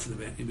about no for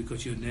the behema,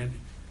 because you're net.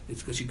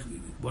 It's because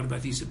what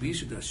about these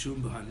abishu that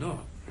shum b'hano?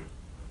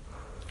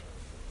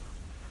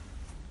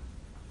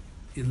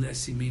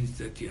 Unless he means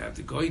that you have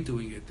the guy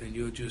doing it and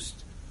you're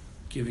just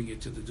giving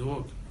it to the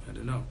dog. I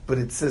don't know. But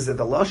it says that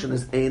the lashon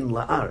is ein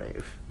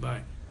la'arev.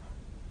 Right.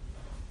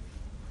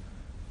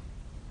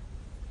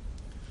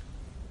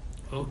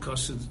 O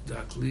kased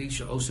dakli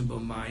she'osim bo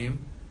mayim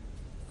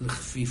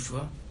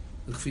l'chfifa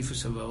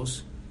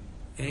savos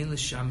ein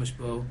l'shamish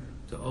bo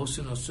the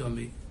osin also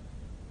mi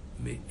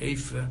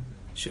efa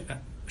she'al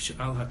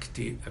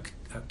hakira.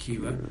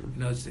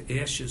 It's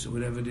the ashes or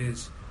whatever it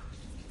is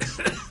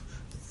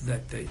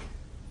that they,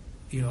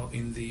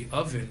 in the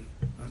oven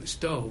on the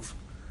stove.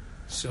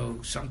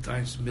 So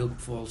sometimes milk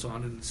falls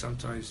on it, and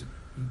sometimes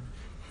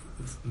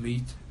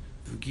meat.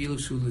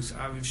 V'gilus hu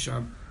l's'aviv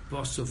sham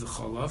boso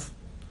v'cholav.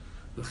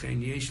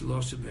 V'chein yesh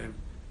losa b'hem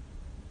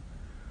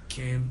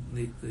kem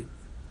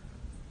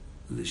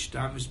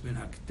l'shtamis ben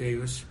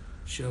hakdeus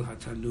shel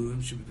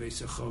hatanurim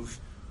shebebeis achov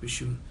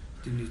v'shum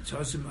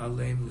dinitazim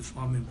aleim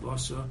l'famim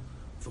bosa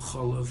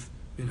v'cholav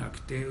ben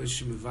hakdeus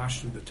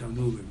shemevashim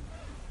b'tanurim.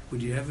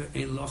 Would you ever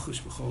ein lochus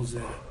b'chol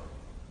zeh?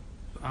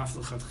 V'af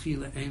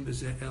l'chatchila ein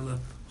b'zeh ela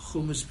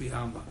chumas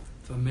bi'ama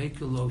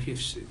v'mekel lo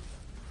hifsid.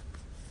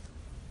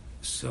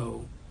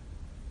 So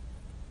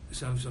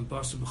some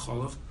bosa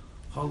v'cholav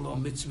Holo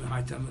mitzvah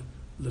haitam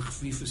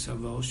lechvifa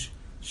savosh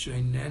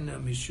she'enena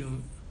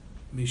mishum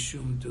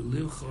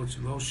delilchotz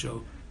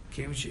rosho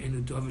kem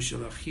she'enu dover shel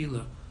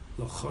achila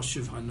lo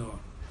choshev hanor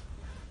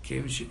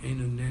kem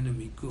she'enu nena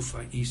miguf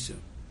ha'isa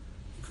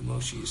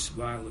k'mo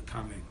she'yisvar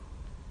l'kameh.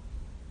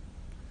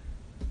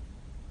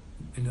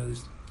 In other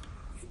words,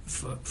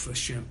 for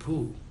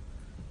shampoo,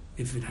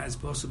 if it has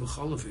basar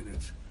b'cholav in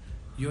it,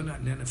 you're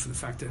not nena for the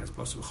fact that it has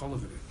basar b'cholav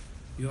in it.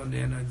 You're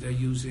nena, they're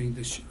using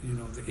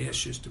the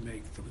ashes to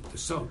make the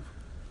soap.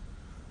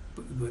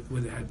 But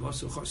where they had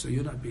basar b'cholav, so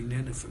you're not being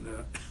nena from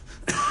the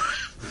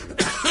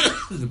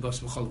the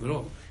basar b'cholav at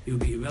all. It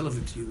would be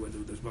irrelevant to you whether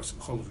there's basar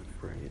b'cholav in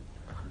it. Right.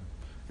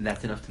 And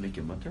that's enough to make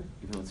it mutter,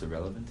 even though it's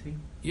irrelevant to you?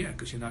 Yeah,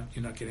 because you're not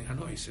getting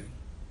hanoi, see.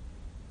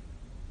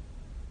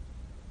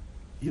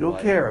 You don't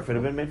Why? care if it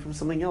had been made from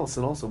something else,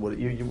 and also would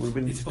you would have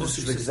been It's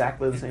also just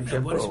exactly the same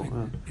and what is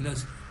shampoo. it? You know,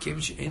 kem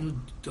she'enu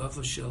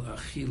davar shel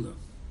achila.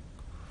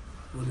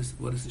 What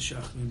does the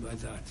shach mean by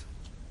that?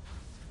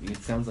 I mean,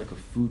 it sounds like a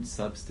food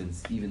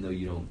substance, even though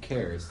you don't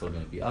care, is still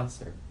going to be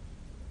aser.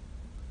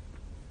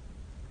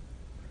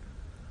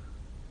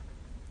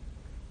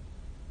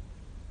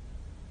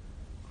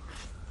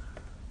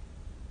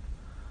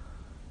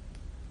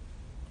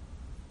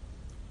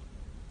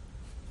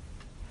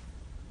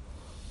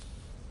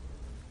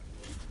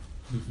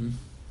 Mm-hmm.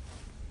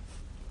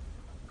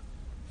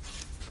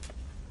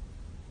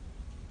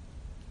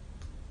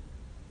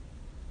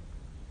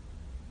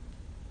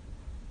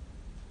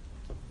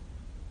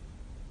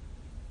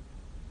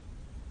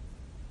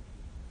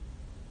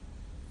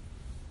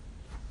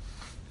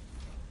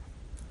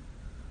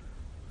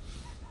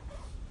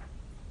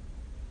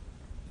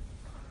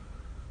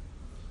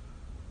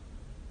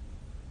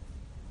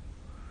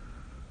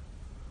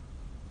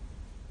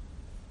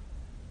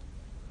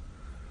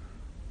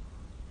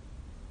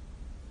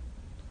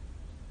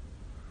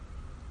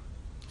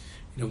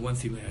 You know, one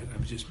thing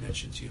I just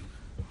mentioned to you,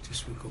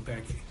 just we'll go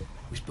back,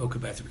 we spoke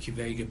about the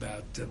Kiveg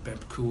about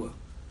Beb Kua.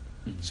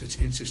 Mm-hmm. So it's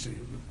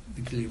interesting,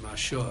 the Gili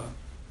Mashua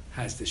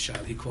has the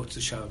Shal, he quotes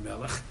the Shal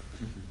Melech,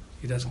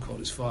 he doesn't quote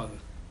his father.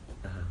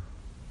 Uh-huh.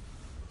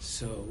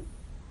 So,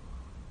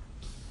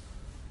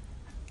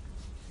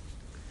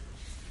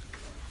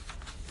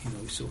 you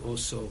know, so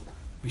also,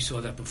 we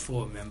saw that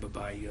before, remember,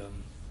 by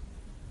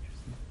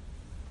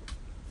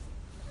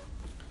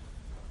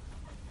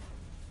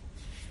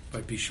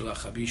Bishul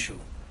Achabishul.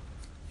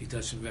 He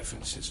doesn't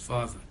reference his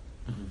father.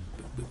 Mm-hmm.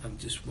 But I'm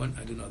just I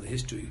don't know the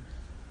history.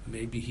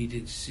 Maybe he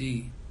did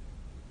see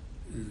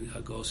the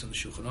Hagos and the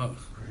Shulchan Aruch,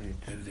 Right.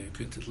 and they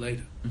printed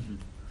later. Mm-hmm.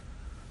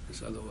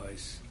 Because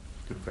otherwise,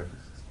 Good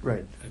preferences.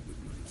 Right. I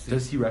wouldn't think.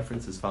 Does he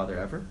reference his father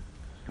ever?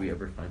 Do we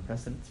ever find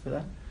precedents for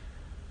that?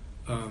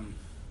 You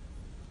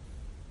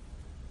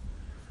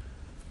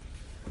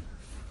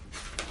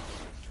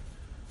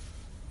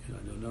know,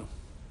 I don't know.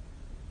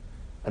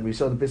 And we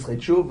saw the Pischei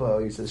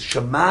Tshuva. He says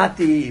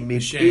Shamati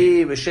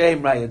Mipi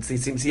V'Shem. Right. And it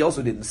seems he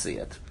also didn't see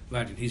it.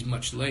 Right, and he's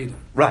much later.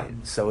 Right.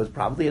 So it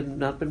probably had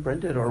not been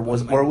printed, or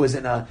was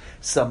in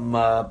some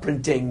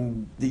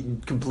printing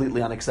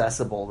completely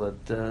inaccessible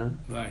that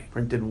Right.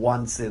 printed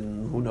once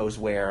in who knows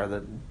where.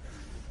 That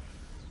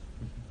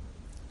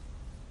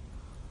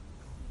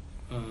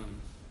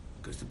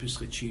Because the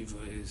Pischei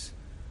Tshuva is,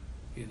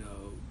 you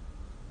know,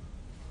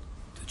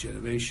 the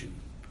generation,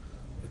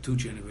 or two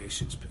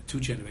generations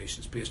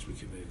past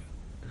Rikivega.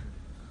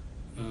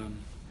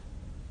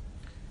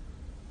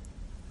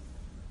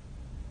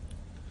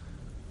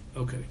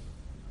 Okay.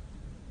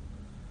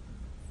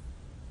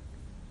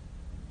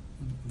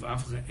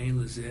 V'afcha ein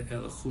lezeh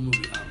el chumu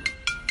v'alma.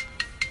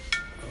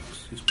 Oh,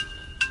 excuse me.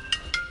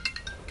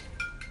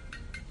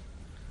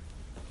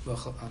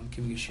 Well, I'm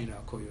giving you a sheet.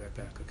 I'll call you right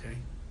back, okay?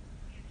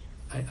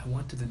 I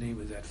wanted the name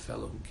of that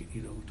fellow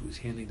who was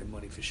handing the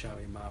money for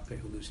Shari Mape,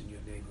 who lives in your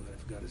neighborhood. I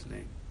forgot his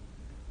name.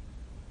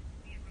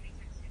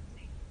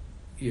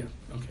 Yeah,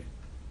 okay.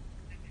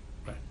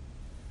 Right.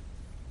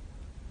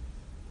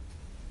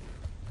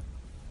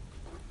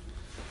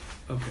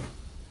 Okay.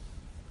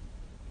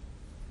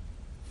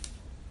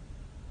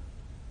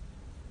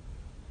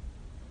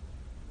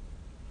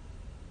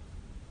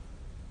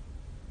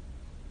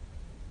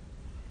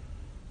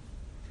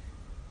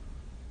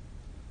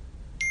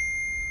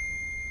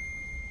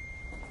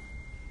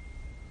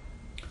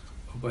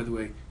 Oh, by the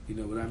way, you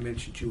know, when I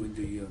mentioned you in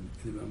the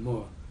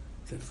Ramah,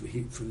 that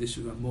from this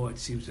Ramah, it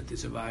seems that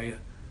there's a raya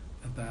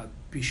about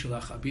Bishul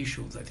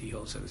Achabishul that he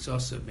holds that it's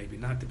also maybe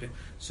not the best.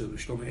 So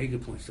Shlomo Eger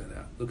points that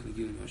out. Look at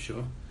the Gilim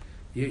Hashor.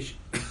 Yesh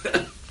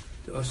the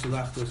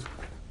Osalachtos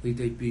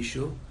Lidei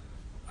Bishul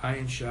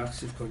Ayin Shach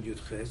Sivkon Yud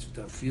Ches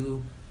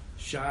V'Tafilu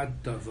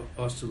Shad Dav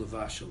Osel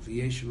Vashel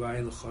V'Yesh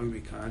Raya L'Chor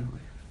Mikan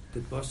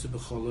that Basa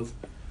B'Cholov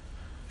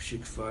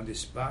Shikva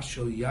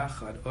Nispashel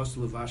Yachad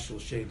Osel Vashel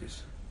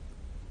Shedis.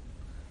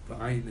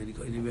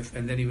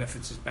 And then he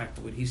references back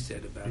to what he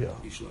said about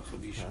Bishul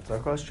Achabishul. that's our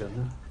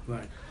question. Huh?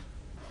 Right.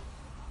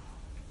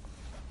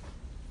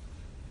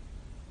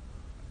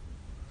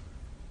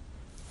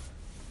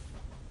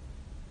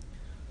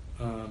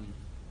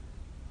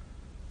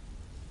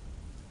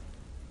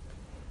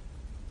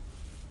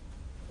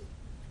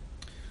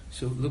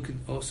 So looking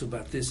also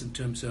about this in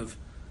terms of,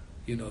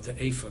 you know, the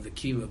Ephah, the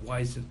Kira, why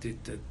isn't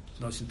it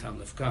Nosin Tam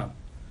Lefkam?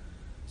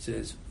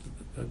 Says,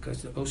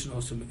 because the ocean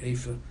also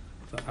Ephah,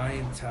 for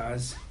Ayin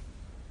Taz,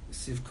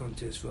 Siv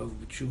Kontes, for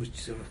B'Tshuvah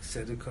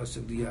Tzedek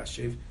Kosev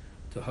Liyashev,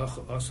 to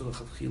Hacha also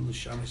L'Chatchil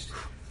L'Shamish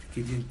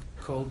Gidin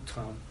Kol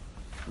Tam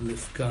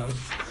Lifkan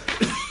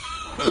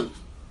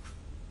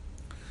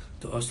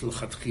to Oslo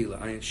Chatchila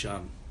Ayin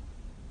Sham.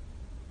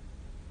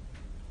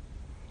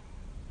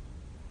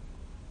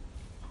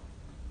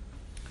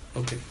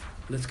 Okay,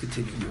 let's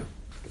continue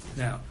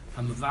now.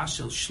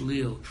 Hamavashel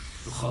Shlil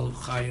v'chol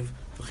chayiv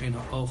v'chein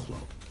ha'ochlo.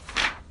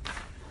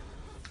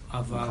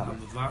 Aval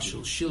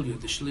hamavashel Shilya.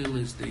 The Shlil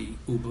is the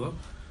uber,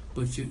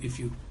 but if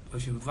you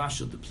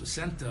mavashel the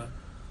placenta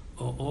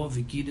or all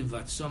v'gidim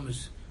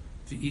v'atzomis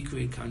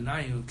v'ikrei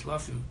karnayim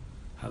klafim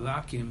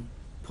halakim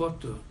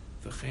potter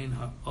v'chein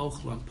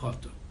ha'ochlon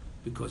potter,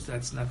 because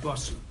that's not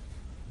basur.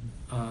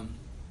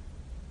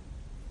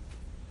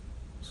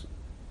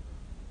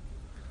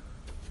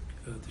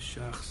 The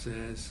Shach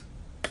says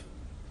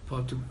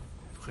potter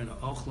v'chein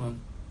ha'ochlon,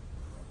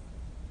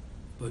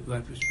 but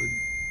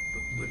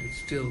it's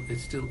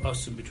still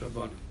asur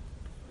b'trabanan.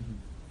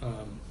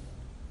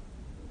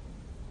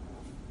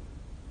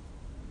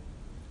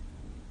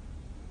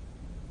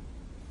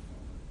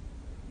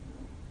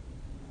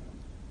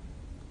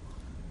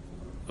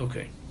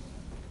 Okay.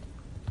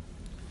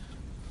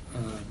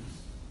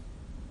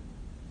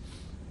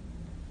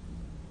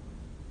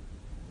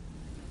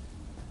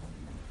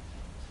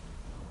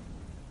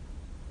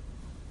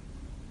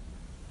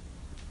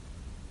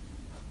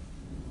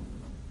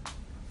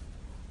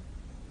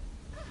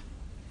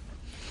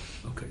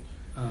 Okay.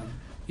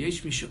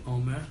 Yesh Misha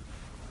Omer,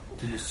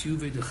 the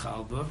Nesuve de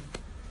Chalba.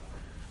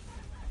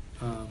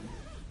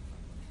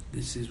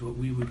 This is what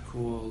we would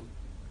call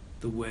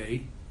the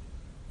way.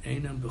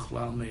 Einam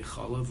b'chlal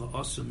meichalav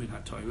v'osam min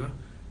ha'torah,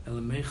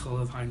 ela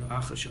meichalav hainu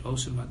achar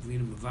she'osam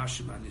ha'gvina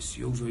mevashim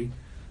ha'nisyovei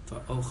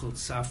v'ochel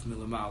tzaf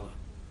milamala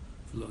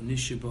v'lo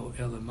nishabo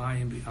ela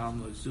mayim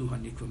bi'alma zu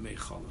ha'nikva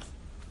meichalav.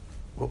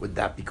 What would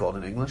that be called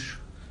in English?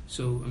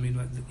 So, I mean,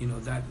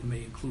 that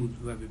may include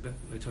Rabbi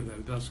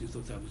Belsky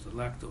thought that was the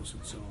lactose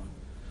and so on.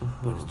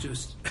 But it's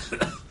just,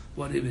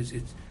 what it is,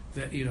 it's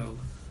very,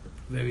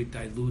 very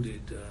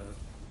diluted.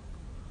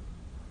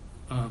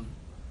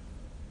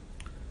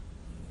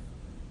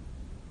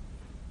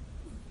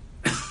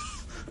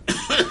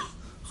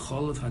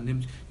 Cholav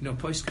hanim,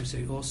 Poskim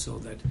say also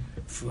that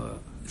for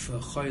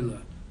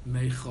chayla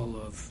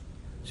meichalav,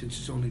 since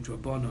it's only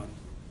drabanan,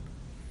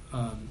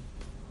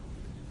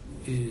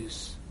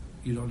 is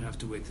you don't have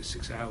to wait the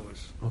 6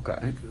 hours. Okay.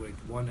 You can wait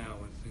 1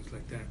 hour and things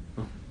like that.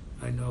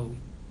 I know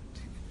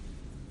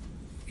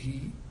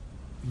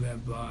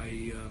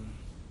Rabbi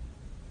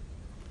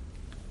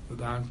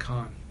Rabban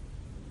Khan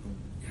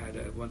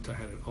one time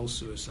had an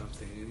ulcer or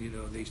something,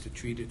 and they used to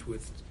treat it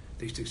with,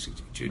 they used to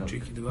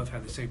drinking, the Rav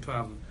had the same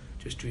problem,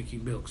 just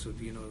drinking milk, so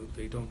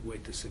they don't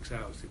wait the 6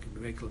 hours. They can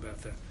be makel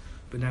about that,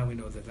 but now we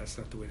know that that's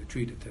not the way to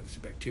treat it. That it's a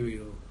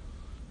bacterial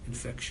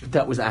infection.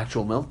 That was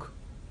actual milk,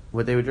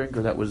 what they would drink,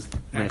 or that was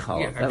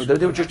meichal? Yeah,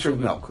 they would just drink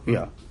milk.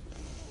 Yeah.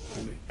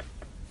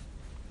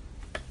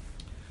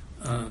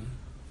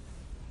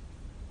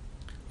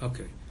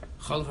 Okay.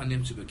 Cholav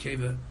hanimtzu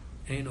b'keva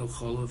eino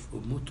cholav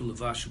umutu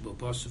levashu bo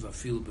basav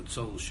afil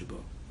b'tzol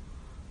shabo.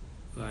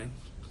 Right?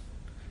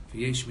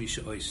 V'yesh mi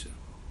she'oisa.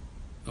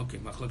 Okay,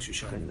 machlok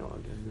shishayim. And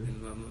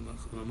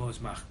Mamo is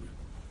machmer.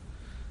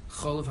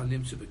 Cholav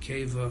hanimtzu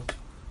b'keva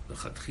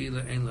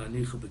lechatchila ein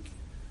la'anicha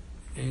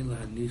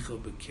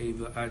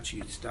b'keva ad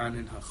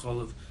sheyitzdanen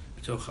ha'cholav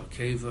b'toch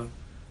ha'keva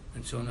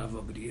and so on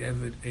avo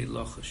b'di'evet ein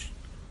lochash.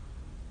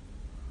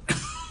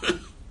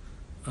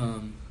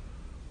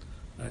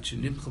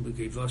 Shenimchal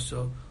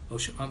b'gevaso o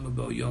she'amar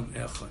bo yom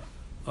echad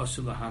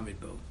asu lahamid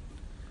bo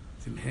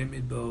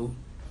v'mhemid bo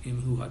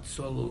imhu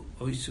hatzolo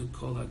oisu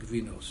kol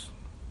hagvinos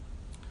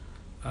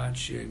ad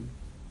shem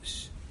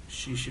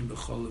shishim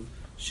b'cholav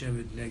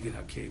shemed neged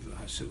hakeva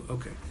hasu.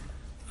 Okay.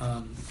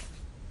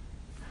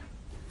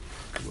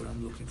 What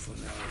I'm looking for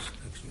now is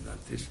actually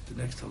not this. The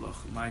next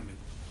halacha, Maimon.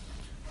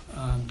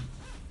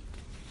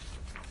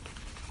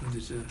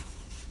 There's a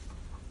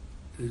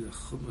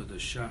chumrah the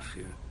shach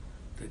here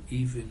that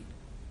even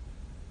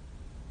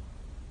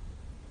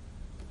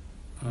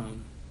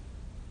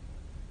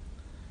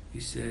he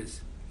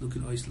says, look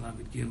in Ois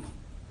Lamed Gimel.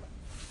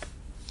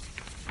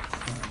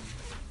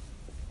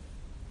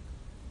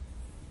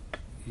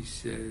 He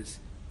says,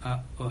 O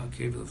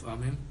HaKevel of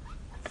Amim,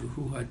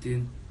 V'hu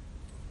Hadin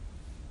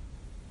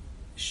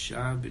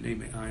Shar B'nei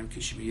Me'ayim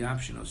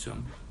Kishmiyabshin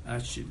Osam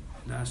Achid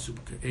Nasub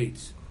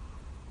Ka'etz.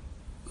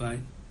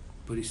 Right?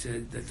 But he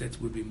said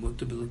that would be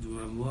Mutabil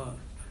D'Ramah.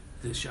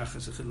 The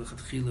Shachas Achid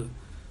L'Chatchila,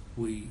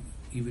 we,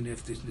 even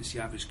if there's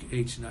Nisyabish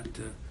Ka'etz,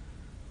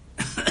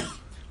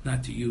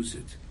 not to use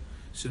it.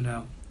 So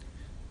now,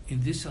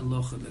 in this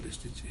halacha, that is,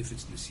 if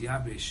it's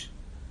nisyabish,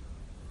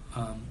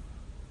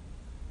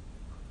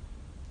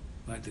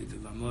 right, the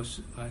vamos,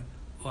 right,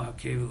 or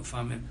hakevel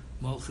famim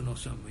molchin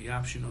also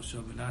mayabshin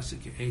also menaseh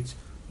ke'etz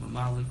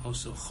mamalin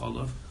also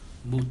cholav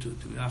mutu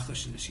to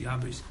yachash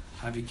nisyabish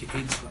havi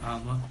ke'etz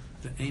v'alma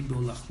ve'ein bo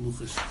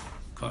lachluchas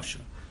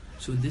kosher.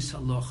 So in this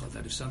halacha,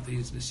 that if something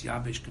is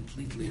nisyabish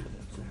completely,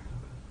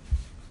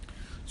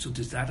 so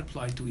does that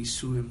apply to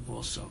isurim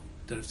also?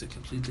 That if they're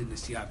completely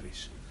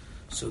nisyabish?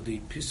 So the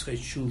Pischei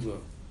Tshuva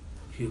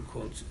He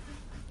quotes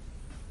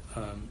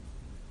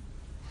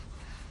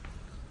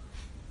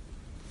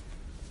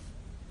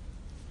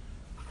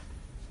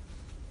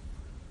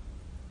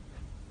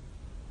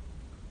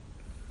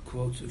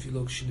quotes, if you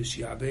look Shinish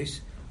Yabes,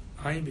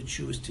 Ein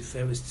B'Tshuvas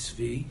Tiferes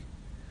Tzvi.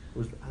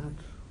 Was that?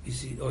 You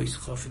see, Ois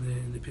Chof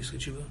in the Pesach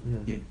Tshuva?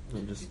 Yeah.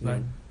 I'm just,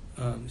 Right.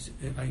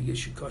 Ein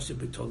Yeshikasa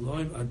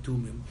B'Toloim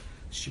Adumim,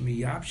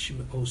 Shemiyab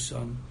Shem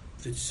Osam,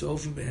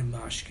 V'Tzovim Behem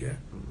Mashke,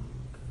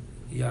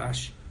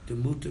 Yash,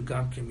 Demuta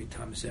Gamke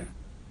Mitam Zeh.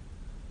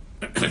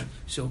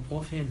 So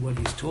offhand, what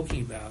he's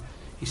talking about,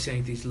 he's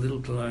saying these little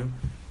Toloim,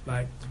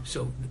 right?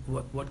 So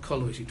what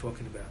color is he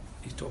talking about?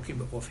 He's talking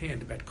about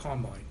offhand about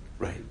carmine.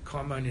 right.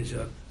 Carmine is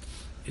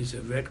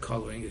a red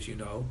coloring, as you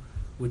know,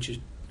 which is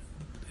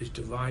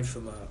derived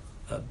from a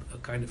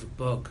kind of a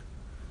bug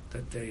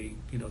that they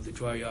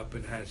dry up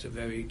and has a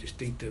very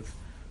distinctive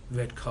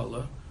red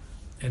color,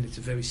 and it's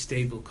a very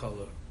stable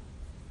color.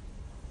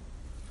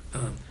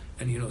 And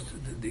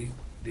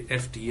the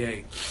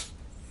FDA,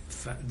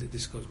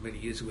 this goes many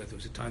years ago. There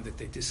was a time that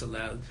they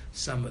disallowed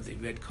some of the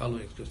red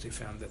colorings because they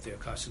found that they're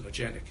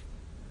carcinogenic.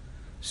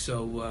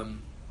 So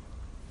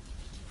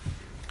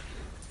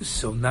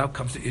now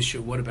comes the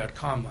issue: what about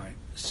carmine?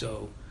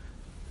 So,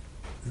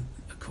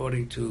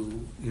 according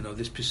to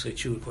this Pesach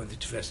Tshuva, according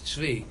to Tiferet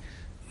Tzvi,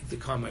 the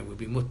carmine would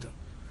be mutter.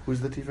 Who's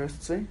the Tiferet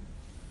Tzvi?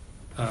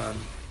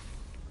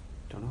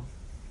 Don't know.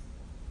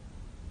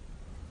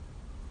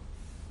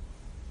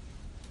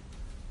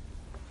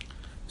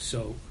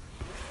 So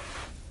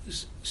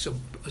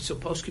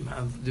poskim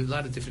have there are a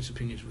lot of different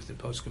opinions within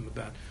poskim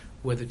about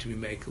whether to be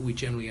makel. We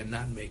generally are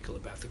not makel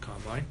about the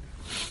carmine.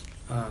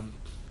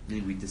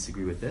 Maybe we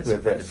disagree with this.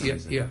 With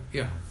this.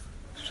 Yeah.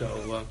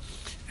 So,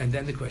 and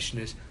then the question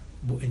is,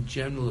 in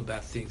general,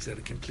 about things that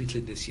are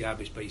completely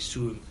nisyabish by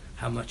yisurim,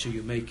 how much are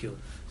you makel?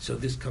 So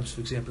this comes,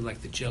 for example,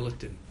 like the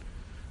gelatin.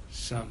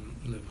 Some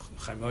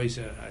Chaim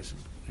Oizer has,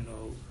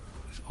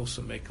 is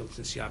also makel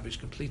nisyabish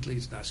completely.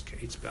 It's not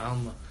it's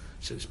be'alma.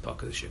 So it's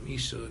Paka the Shem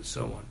Isu and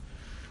so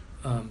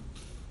on.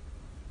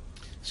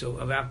 So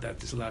about that,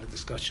 there's a lot of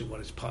discussion.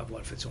 What if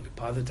it's only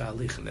part of the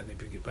talich, and then they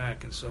bring it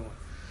back, and so on.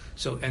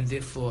 So and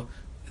therefore,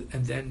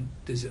 and then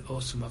there's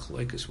also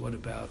machloikas. What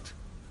about?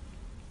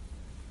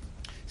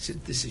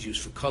 This is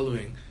used for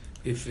coloring.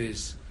 If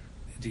is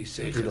the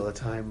Avil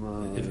time,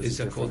 is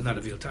that called not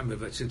Avil time?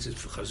 But since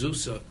it's for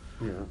chazusa,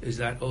 yeah. Is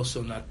that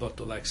also not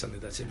bottle like something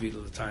that's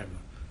Avil time?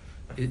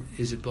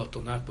 Is it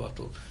bottle, not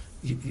bottle?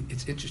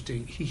 It's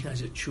interesting. He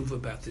has a tshuva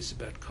about this,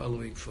 about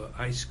coloring for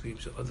ice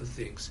creams or other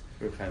things.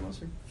 Reb Chaim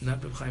Ozer?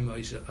 Not Reb Chaim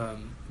Ozer.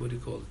 What do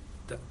you call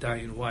it?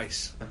 Dayan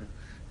Weiss,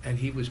 and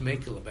he was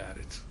makel about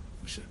it.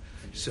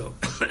 So,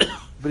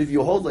 but if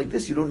you hold like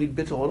this, you don't need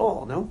bittul at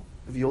all. No,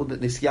 if you hold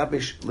it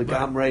nisyabish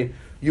legamre,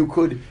 you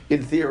could,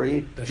 in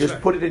theory,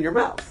 just put it in your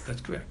mouth. That's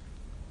correct.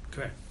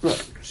 Correct.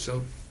 Right.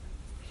 So,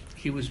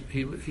 he was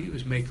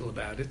makel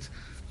about it.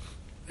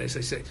 As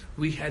I say,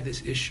 we had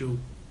this issue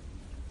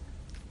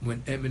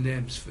when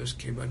M&M's first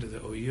came under the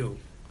OU,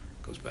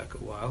 goes back a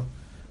while.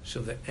 So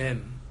the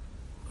M,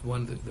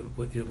 when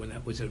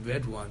that was a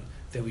red one,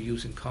 they were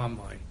using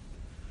carmine.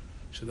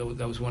 So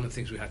that was one of the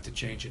things we had to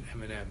change in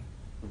M&M.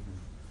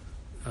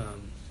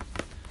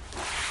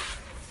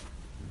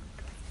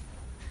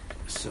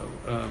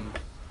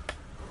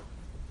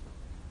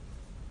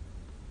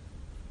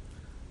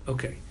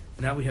 Okay,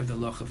 now we have the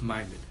loch of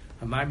Maimed.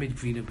 A Maimed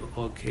Gvina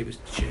B'ol Kevis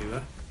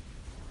T'Sheva.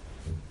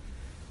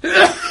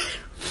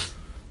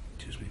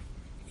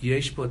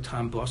 Yesh bo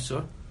tam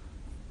bosa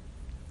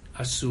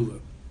asura.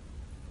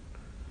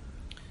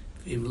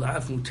 V'im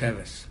lav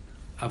muteres.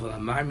 Aval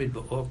ha'marmid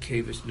ba'or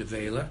kevis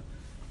nevela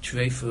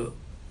treifa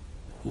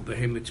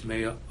u'behemet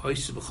meya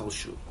oisa b'chol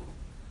shu.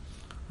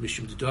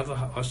 Mishum d'dova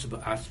ha'osa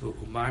ba'atzva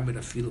u'marmid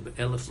afilu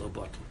be'elef lo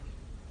bottle.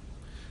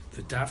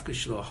 V'davka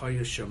shlo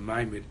ha'ya sham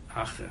marmid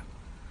acha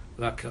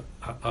laka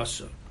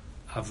ha'osa.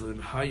 Aval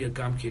ha'ya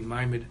gamkein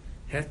marmid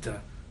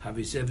heta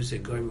ha'vizev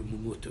v'zeh goyim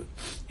mumuta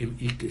im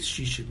ikes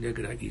shishit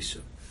neged ha'isa.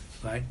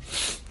 Right?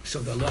 So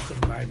the loch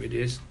of Maimed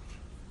is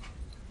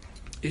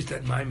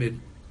that Maimed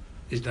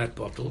is not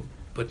bottle,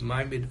 but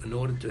Maimed, in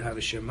order to have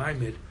a Shem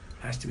Maimed,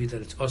 has to be that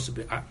it's also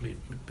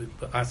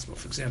be'atzma.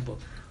 For example,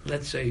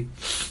 let's say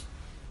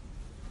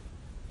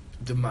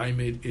the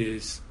Maimed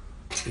is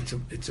it's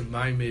a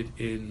Maimed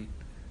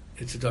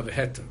it's a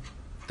Davaheta.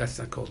 That's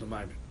not called a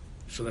Maimed.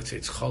 So let's say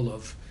it's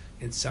Cholov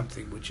in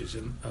something which is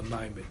a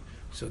Maimed.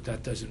 So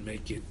that doesn't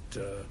make it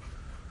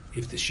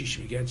if the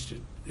shishim against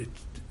it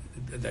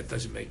that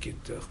doesn't make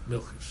it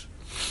milchus.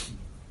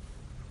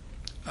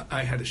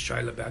 I had a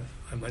shaila about.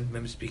 I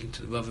remember speaking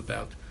to the Rav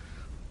about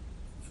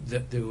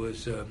that there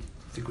was, I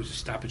think it was a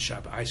Stop and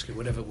Shop ice cream,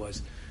 whatever it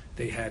was.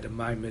 They had a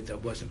maimed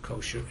that wasn't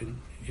kosher,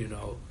 and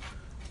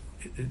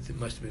it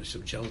must have been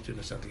some gelatin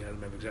or something. I don't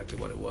remember exactly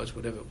what it was,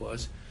 whatever it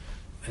was.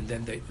 And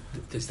then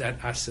there's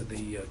that asa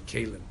the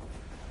kalim.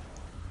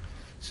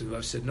 So the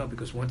Rav said no,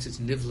 because once it's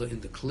nivla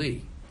in the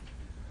kli,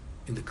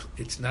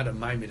 it's not a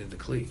maimed in the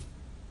kli.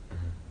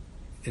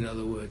 In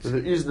other words, there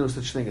is no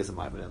such thing as a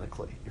maimed in the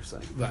clay. You're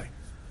saying, right?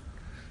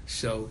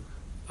 So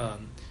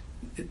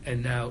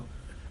And now,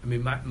 I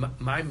mean,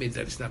 my mid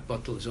that it's not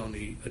bottle is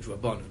only a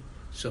drabanan.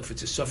 So if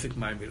it's a suffix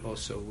ma'amid,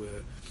 also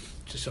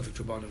it's a suffix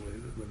drabanan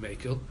with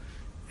mekel.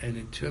 And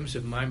in terms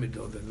of ma'amid,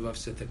 though, the Rav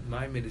said that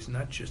ma'amid is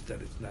not just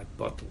that it's not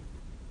bottle,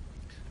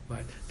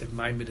 right? That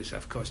ma'amid is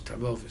of course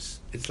tarovis.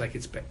 It's like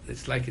it's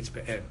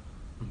be'er.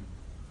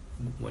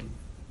 When,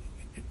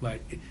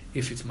 right,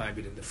 if it's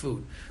ma'amid in the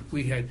food,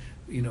 we had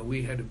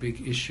a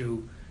big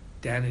issue.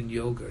 Dannon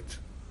yogurt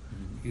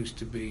used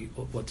to be,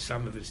 what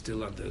some of it's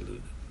still under,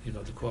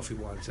 the coffee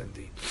ones and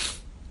the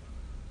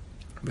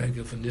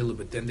regular vanilla,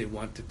 but then they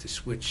wanted to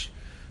switch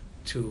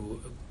to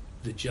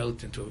the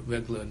gelatin, to a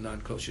regular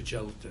non-kosher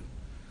gelatin.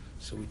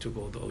 So we took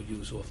all the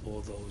OUs off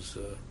all those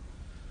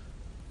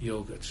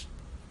yogurts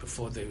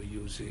before they were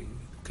using,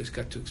 because it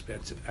got too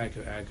expensive,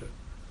 agar,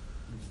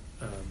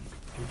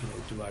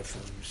 derived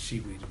from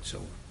seaweed and so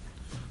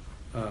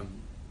on.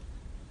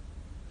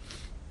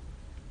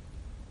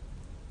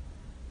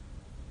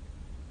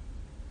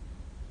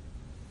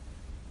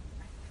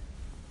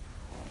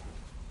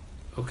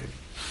 Okay,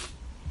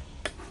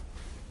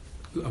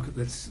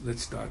 let's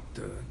start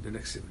the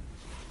next segment.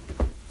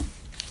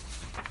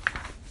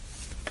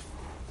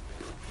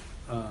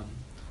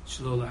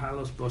 Shelo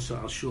lahalos bosa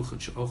al shulchan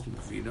she'ochel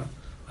gvina,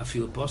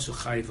 afil bosa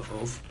chayiv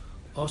of,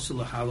 also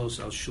lahalos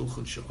al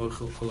shulchan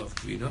she'ochel olav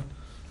gvina,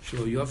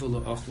 shelo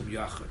yovel la'ochlum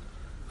yachad,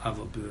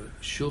 aval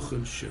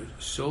b'shulchan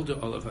she'soda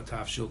olav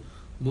hatavshel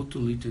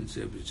mutulitin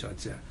zeh b'tzad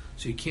zeh.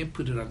 So you can't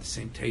put it on the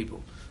same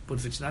table. But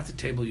if it's not the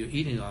table you're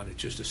eating on,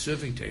 it's just a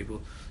serving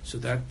table, so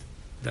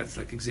that's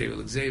like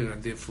exer,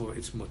 and therefore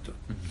it's mutter.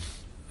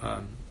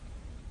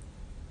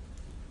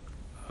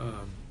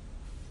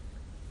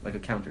 Like a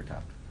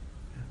countertop.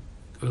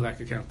 Or like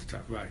a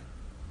countertop, right.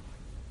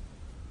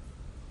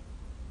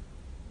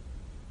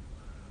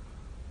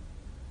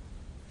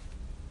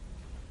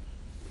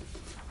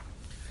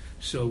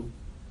 So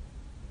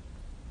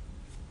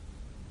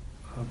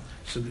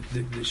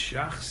the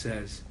Shach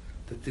says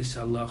that this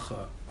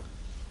halacha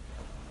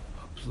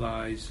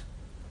applies,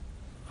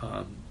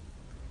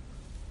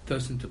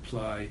 doesn't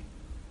apply.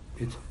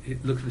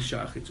 Look at the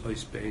Shach, it's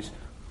ois beis.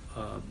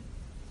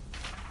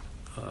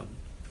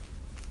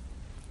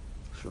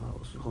 No,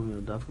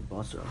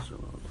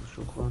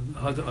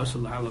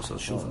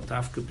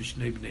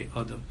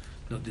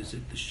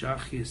 the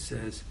Shach here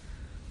says,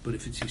 but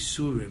if it's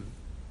Isurim,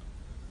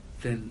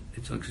 then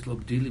it's like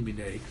Lobdili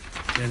Minei,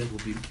 then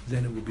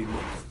it will be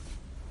more.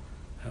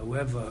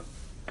 However,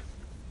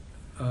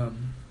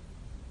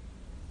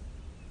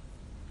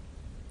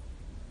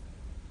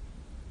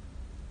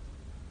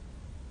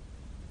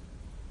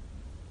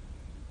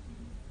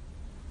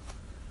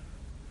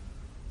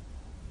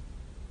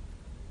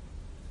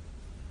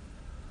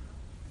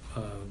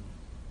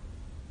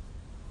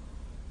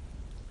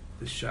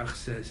 the Shach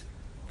says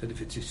that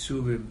if it's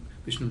Isurim,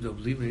 Vishnu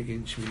Doblivne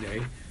in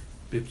Shminei,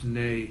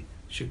 Bipnei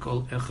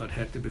Shekol Echad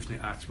Hete Bipnei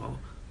Atzmo,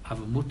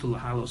 Avamutul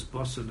Halos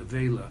Bosa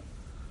Nevela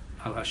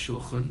Al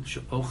Hashulchan,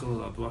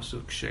 She'ochel Al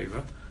Bosa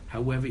Ksheva.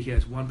 However, he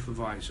has one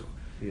proviso.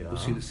 Yeah. We'll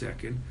see in a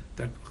second.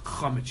 That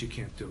chametz you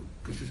can't do,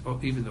 because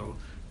even though,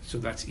 so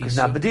that's easy. It's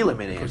not bedilim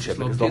in it,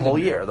 because the whole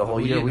year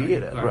we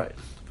eat it, right?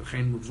 I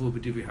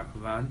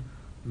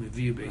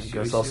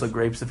guess also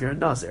grapes if you're in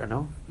Nazir,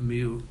 no?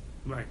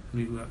 Right.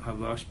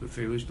 Havash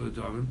beferish lo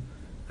darim,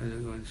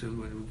 and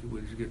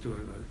when you get to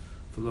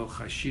v'lo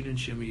chashinin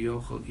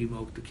shemiyochel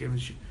imok the kevin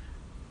she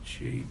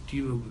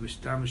diva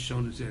b'mistam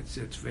shon zet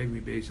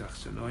tvei beizach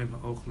sanoim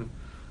ha'ochlim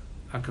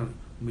akan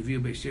meviu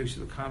beisevis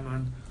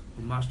l'kaman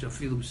u'master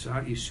afilu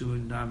b'sar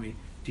yisuin nami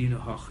dina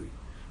hachi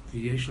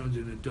v'yeshon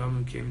in the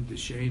darim came the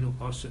sheinu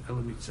also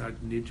elamitzad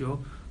nidro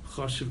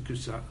choshev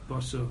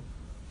bosa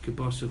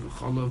kebosa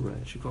v'cholov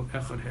shekol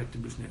echad het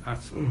b'fnei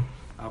atzl.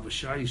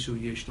 Avashai so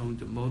yeshnon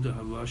the moda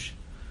harash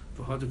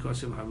for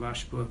hadakasav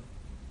harashba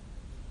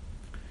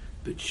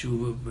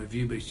betshuva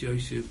mevi beis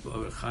Yosef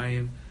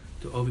b'orachayim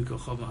to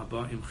ovikachava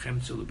haba im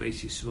chemtzel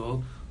beis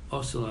Yisrael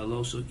osel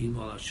aloso im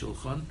al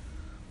shulchan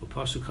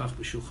upasukach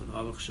b'shulchan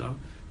aruch sham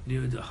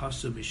near the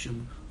hasa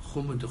mishum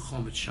chumah the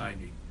chomet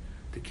shining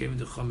the came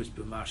the chomet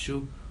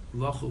b'mashu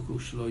vachuku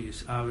shlo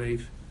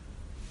yisarev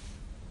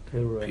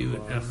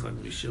pirat echad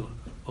mishel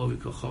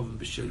ovikachava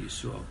b'shel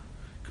Yisrael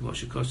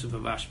k'moshikasav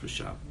harash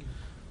b'sham.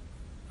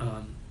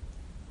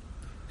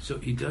 So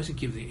he doesn't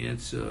give the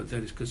answer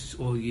that is because it's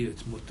all year,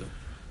 it's mutter.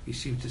 He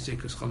seems to say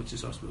because chametz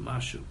is also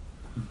b'mashu.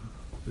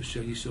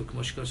 V'shel Yisrael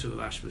k'moshikasav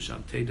harash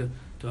b'sham teda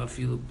to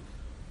afilu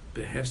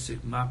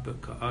behefsek mapa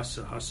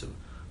ka'asa hasam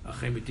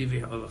achem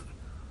edivi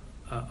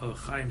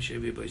ha'orachayim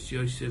shevi beis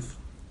Yosef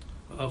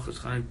ha'ochas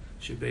chayim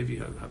shebevi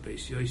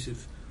ha'beis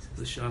Yosef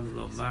l'sham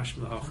lo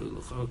mashma achil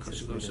l'chor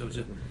k'ashugosav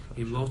zeh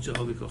imotza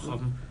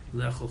ovikochavim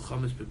lechol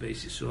chametz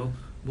b'beis Yisrael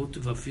mutter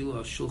v'afilu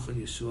al shulchan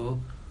Yisrael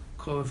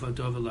Koref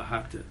Adova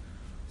Lahata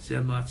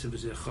Zeh Matzav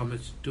Zeh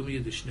Chometz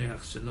Dumya D'Shnei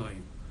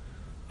Achsanoim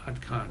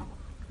Ad Kan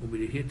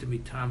Umidihita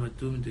Mitama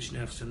Dumya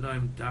D'Shnei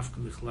Achsanoim Dafka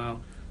Michlal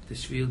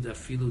D'Svil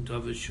D'Afilu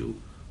Dova Shu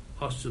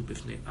Osu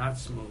B'fnei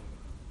Atzmo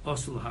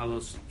Osu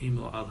L'Halos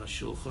Imo Al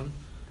HaShulchan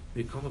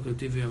Mikomako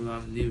Divi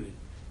Aram Nirin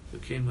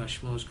V'kein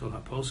mashmos kol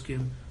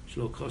haposkim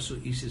shlo kosu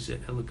isis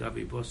el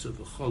gavi bosav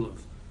v'cholov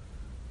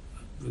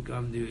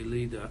v'gam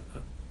nirelida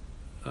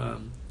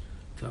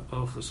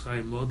ta'ochas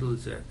chayim model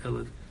ze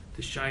el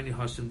the shiny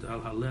hasem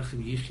al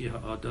halechem yichya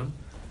ha'adam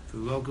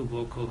v'rogav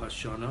vo kol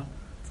hashana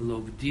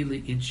v'lo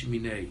v'dili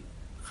inchiminei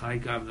chay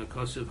gav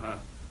nakosav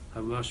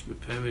harash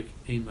beperek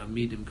ein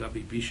mamidim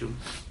gavi bishum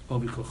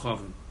obi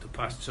kochavim to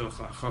pass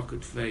tzorach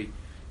ha'chakot fei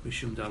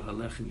mishum dal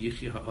halechem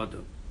yichya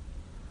ha'adam.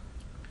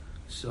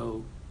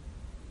 So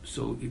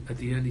at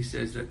the end he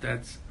says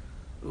that's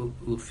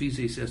Ulfize,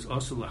 he says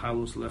also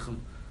lahalos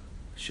lechem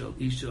shel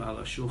isha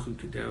ala shulchan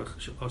kederach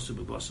shel also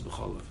b'basa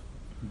b'cholav,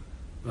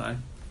 right?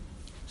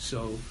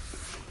 So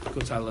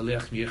because ala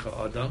lechem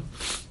yicha adam,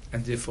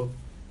 and therefore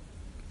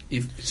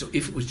if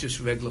it was just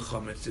regular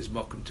chametz, there's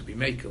mokum to be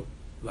makel,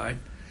 right?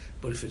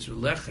 But if it's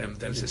lechem,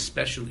 then it's a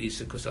special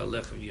isa because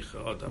ala lechem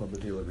yicha adam.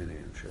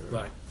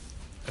 Right.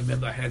 I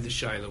remember I had the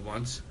shaila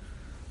once.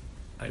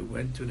 I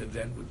went to an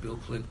event with Bill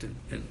Clinton,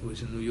 and it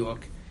was in New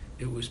York.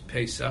 It was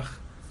Pesach,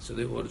 so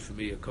they ordered for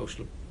me a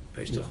kosher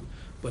Pesach,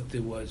 but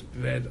there was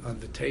bread on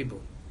the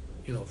table,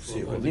 So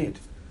you would need.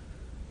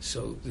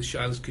 So the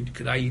shaila is,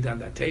 could I eat on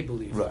that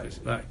table? Even? Right.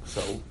 Right.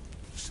 So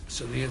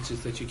the answer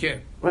is that you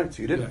can't. Right.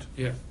 So you didn't.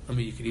 Yeah. I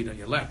mean, you could eat on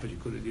your lap, but you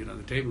couldn't eat on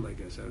the table. I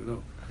guess I don't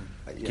know.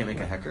 You can't make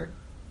a hecker.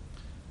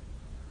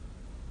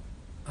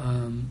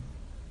 You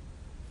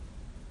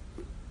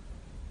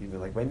mean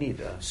like by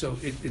nida? So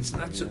it's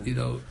not so.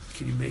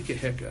 Can you make a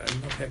hecker? I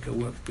don't know if hecker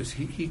works because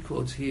he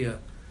quotes here.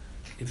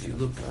 If you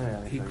look,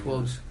 he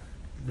quotes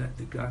that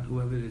the God,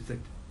 whoever it is,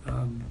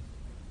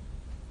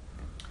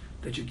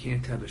 that you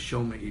can't have a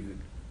shoma even.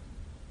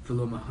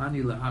 V'lo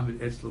mahani lahamid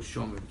etzlo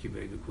shoma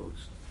kibei, the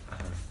quotes.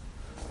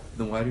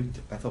 Then why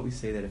I thought we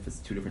say that if it's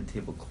two different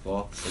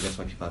tablecloths, I guess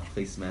why people have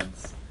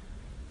placemats.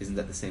 Isn't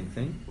that the same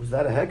thing? Was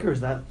that a hecker or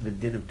is that the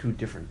din of two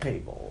different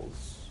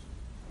tables?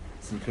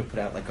 So you could put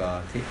out like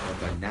a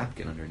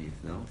napkin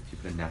underneath, no? If you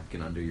put a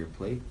napkin under your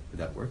plate, would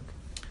that work?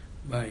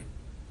 Right.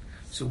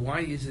 So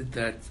why is it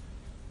that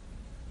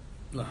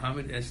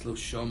lahamid eslo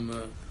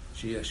shoma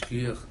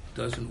sheyashkiach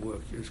doesn't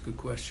work? It's a good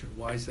question.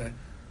 Why is that?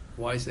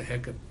 Why is the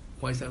hecker?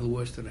 Why is that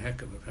worse than a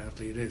hecker?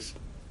 Apparently it is.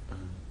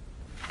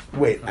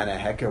 Wait, and a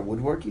hecker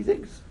would work? He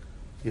thinks.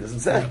 He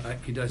doesn't say.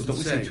 He doesn't Don't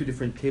we say. say two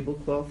different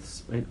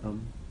tablecloths, right?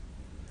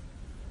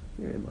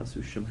 Here in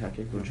Masushim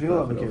Hacker. We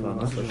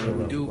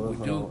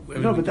do.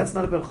 No, but that's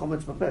not about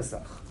chometz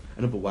b'Pesach.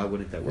 I know, but why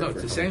wouldn't that work? No,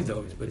 it's the same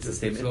though. But It's the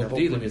same. It's The whole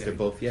point is they're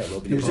both. Yeah,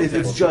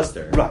 It's just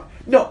right.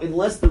 No,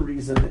 unless the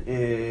reason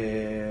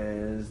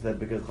is that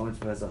because chometz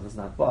b'Pesach is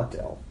not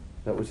batel.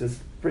 That was his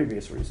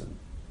previous reason.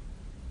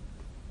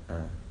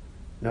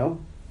 No.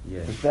 Yeah.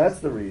 If that's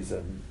the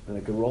reason, then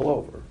it can roll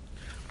over.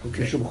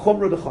 Okay. Mishum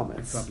chumra de I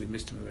chometz. probably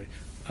missed him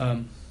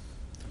already.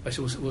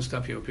 So we'll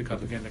stop here. We'll pick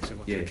up again next time.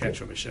 We'll catch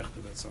Rabbi Shechter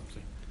about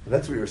something.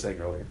 That's what you were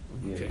saying earlier.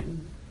 Yeah. Okay.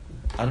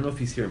 I don't know if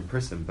he's here in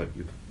person, but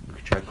you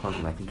could try calling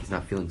him. I think he's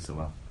not feeling so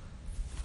well.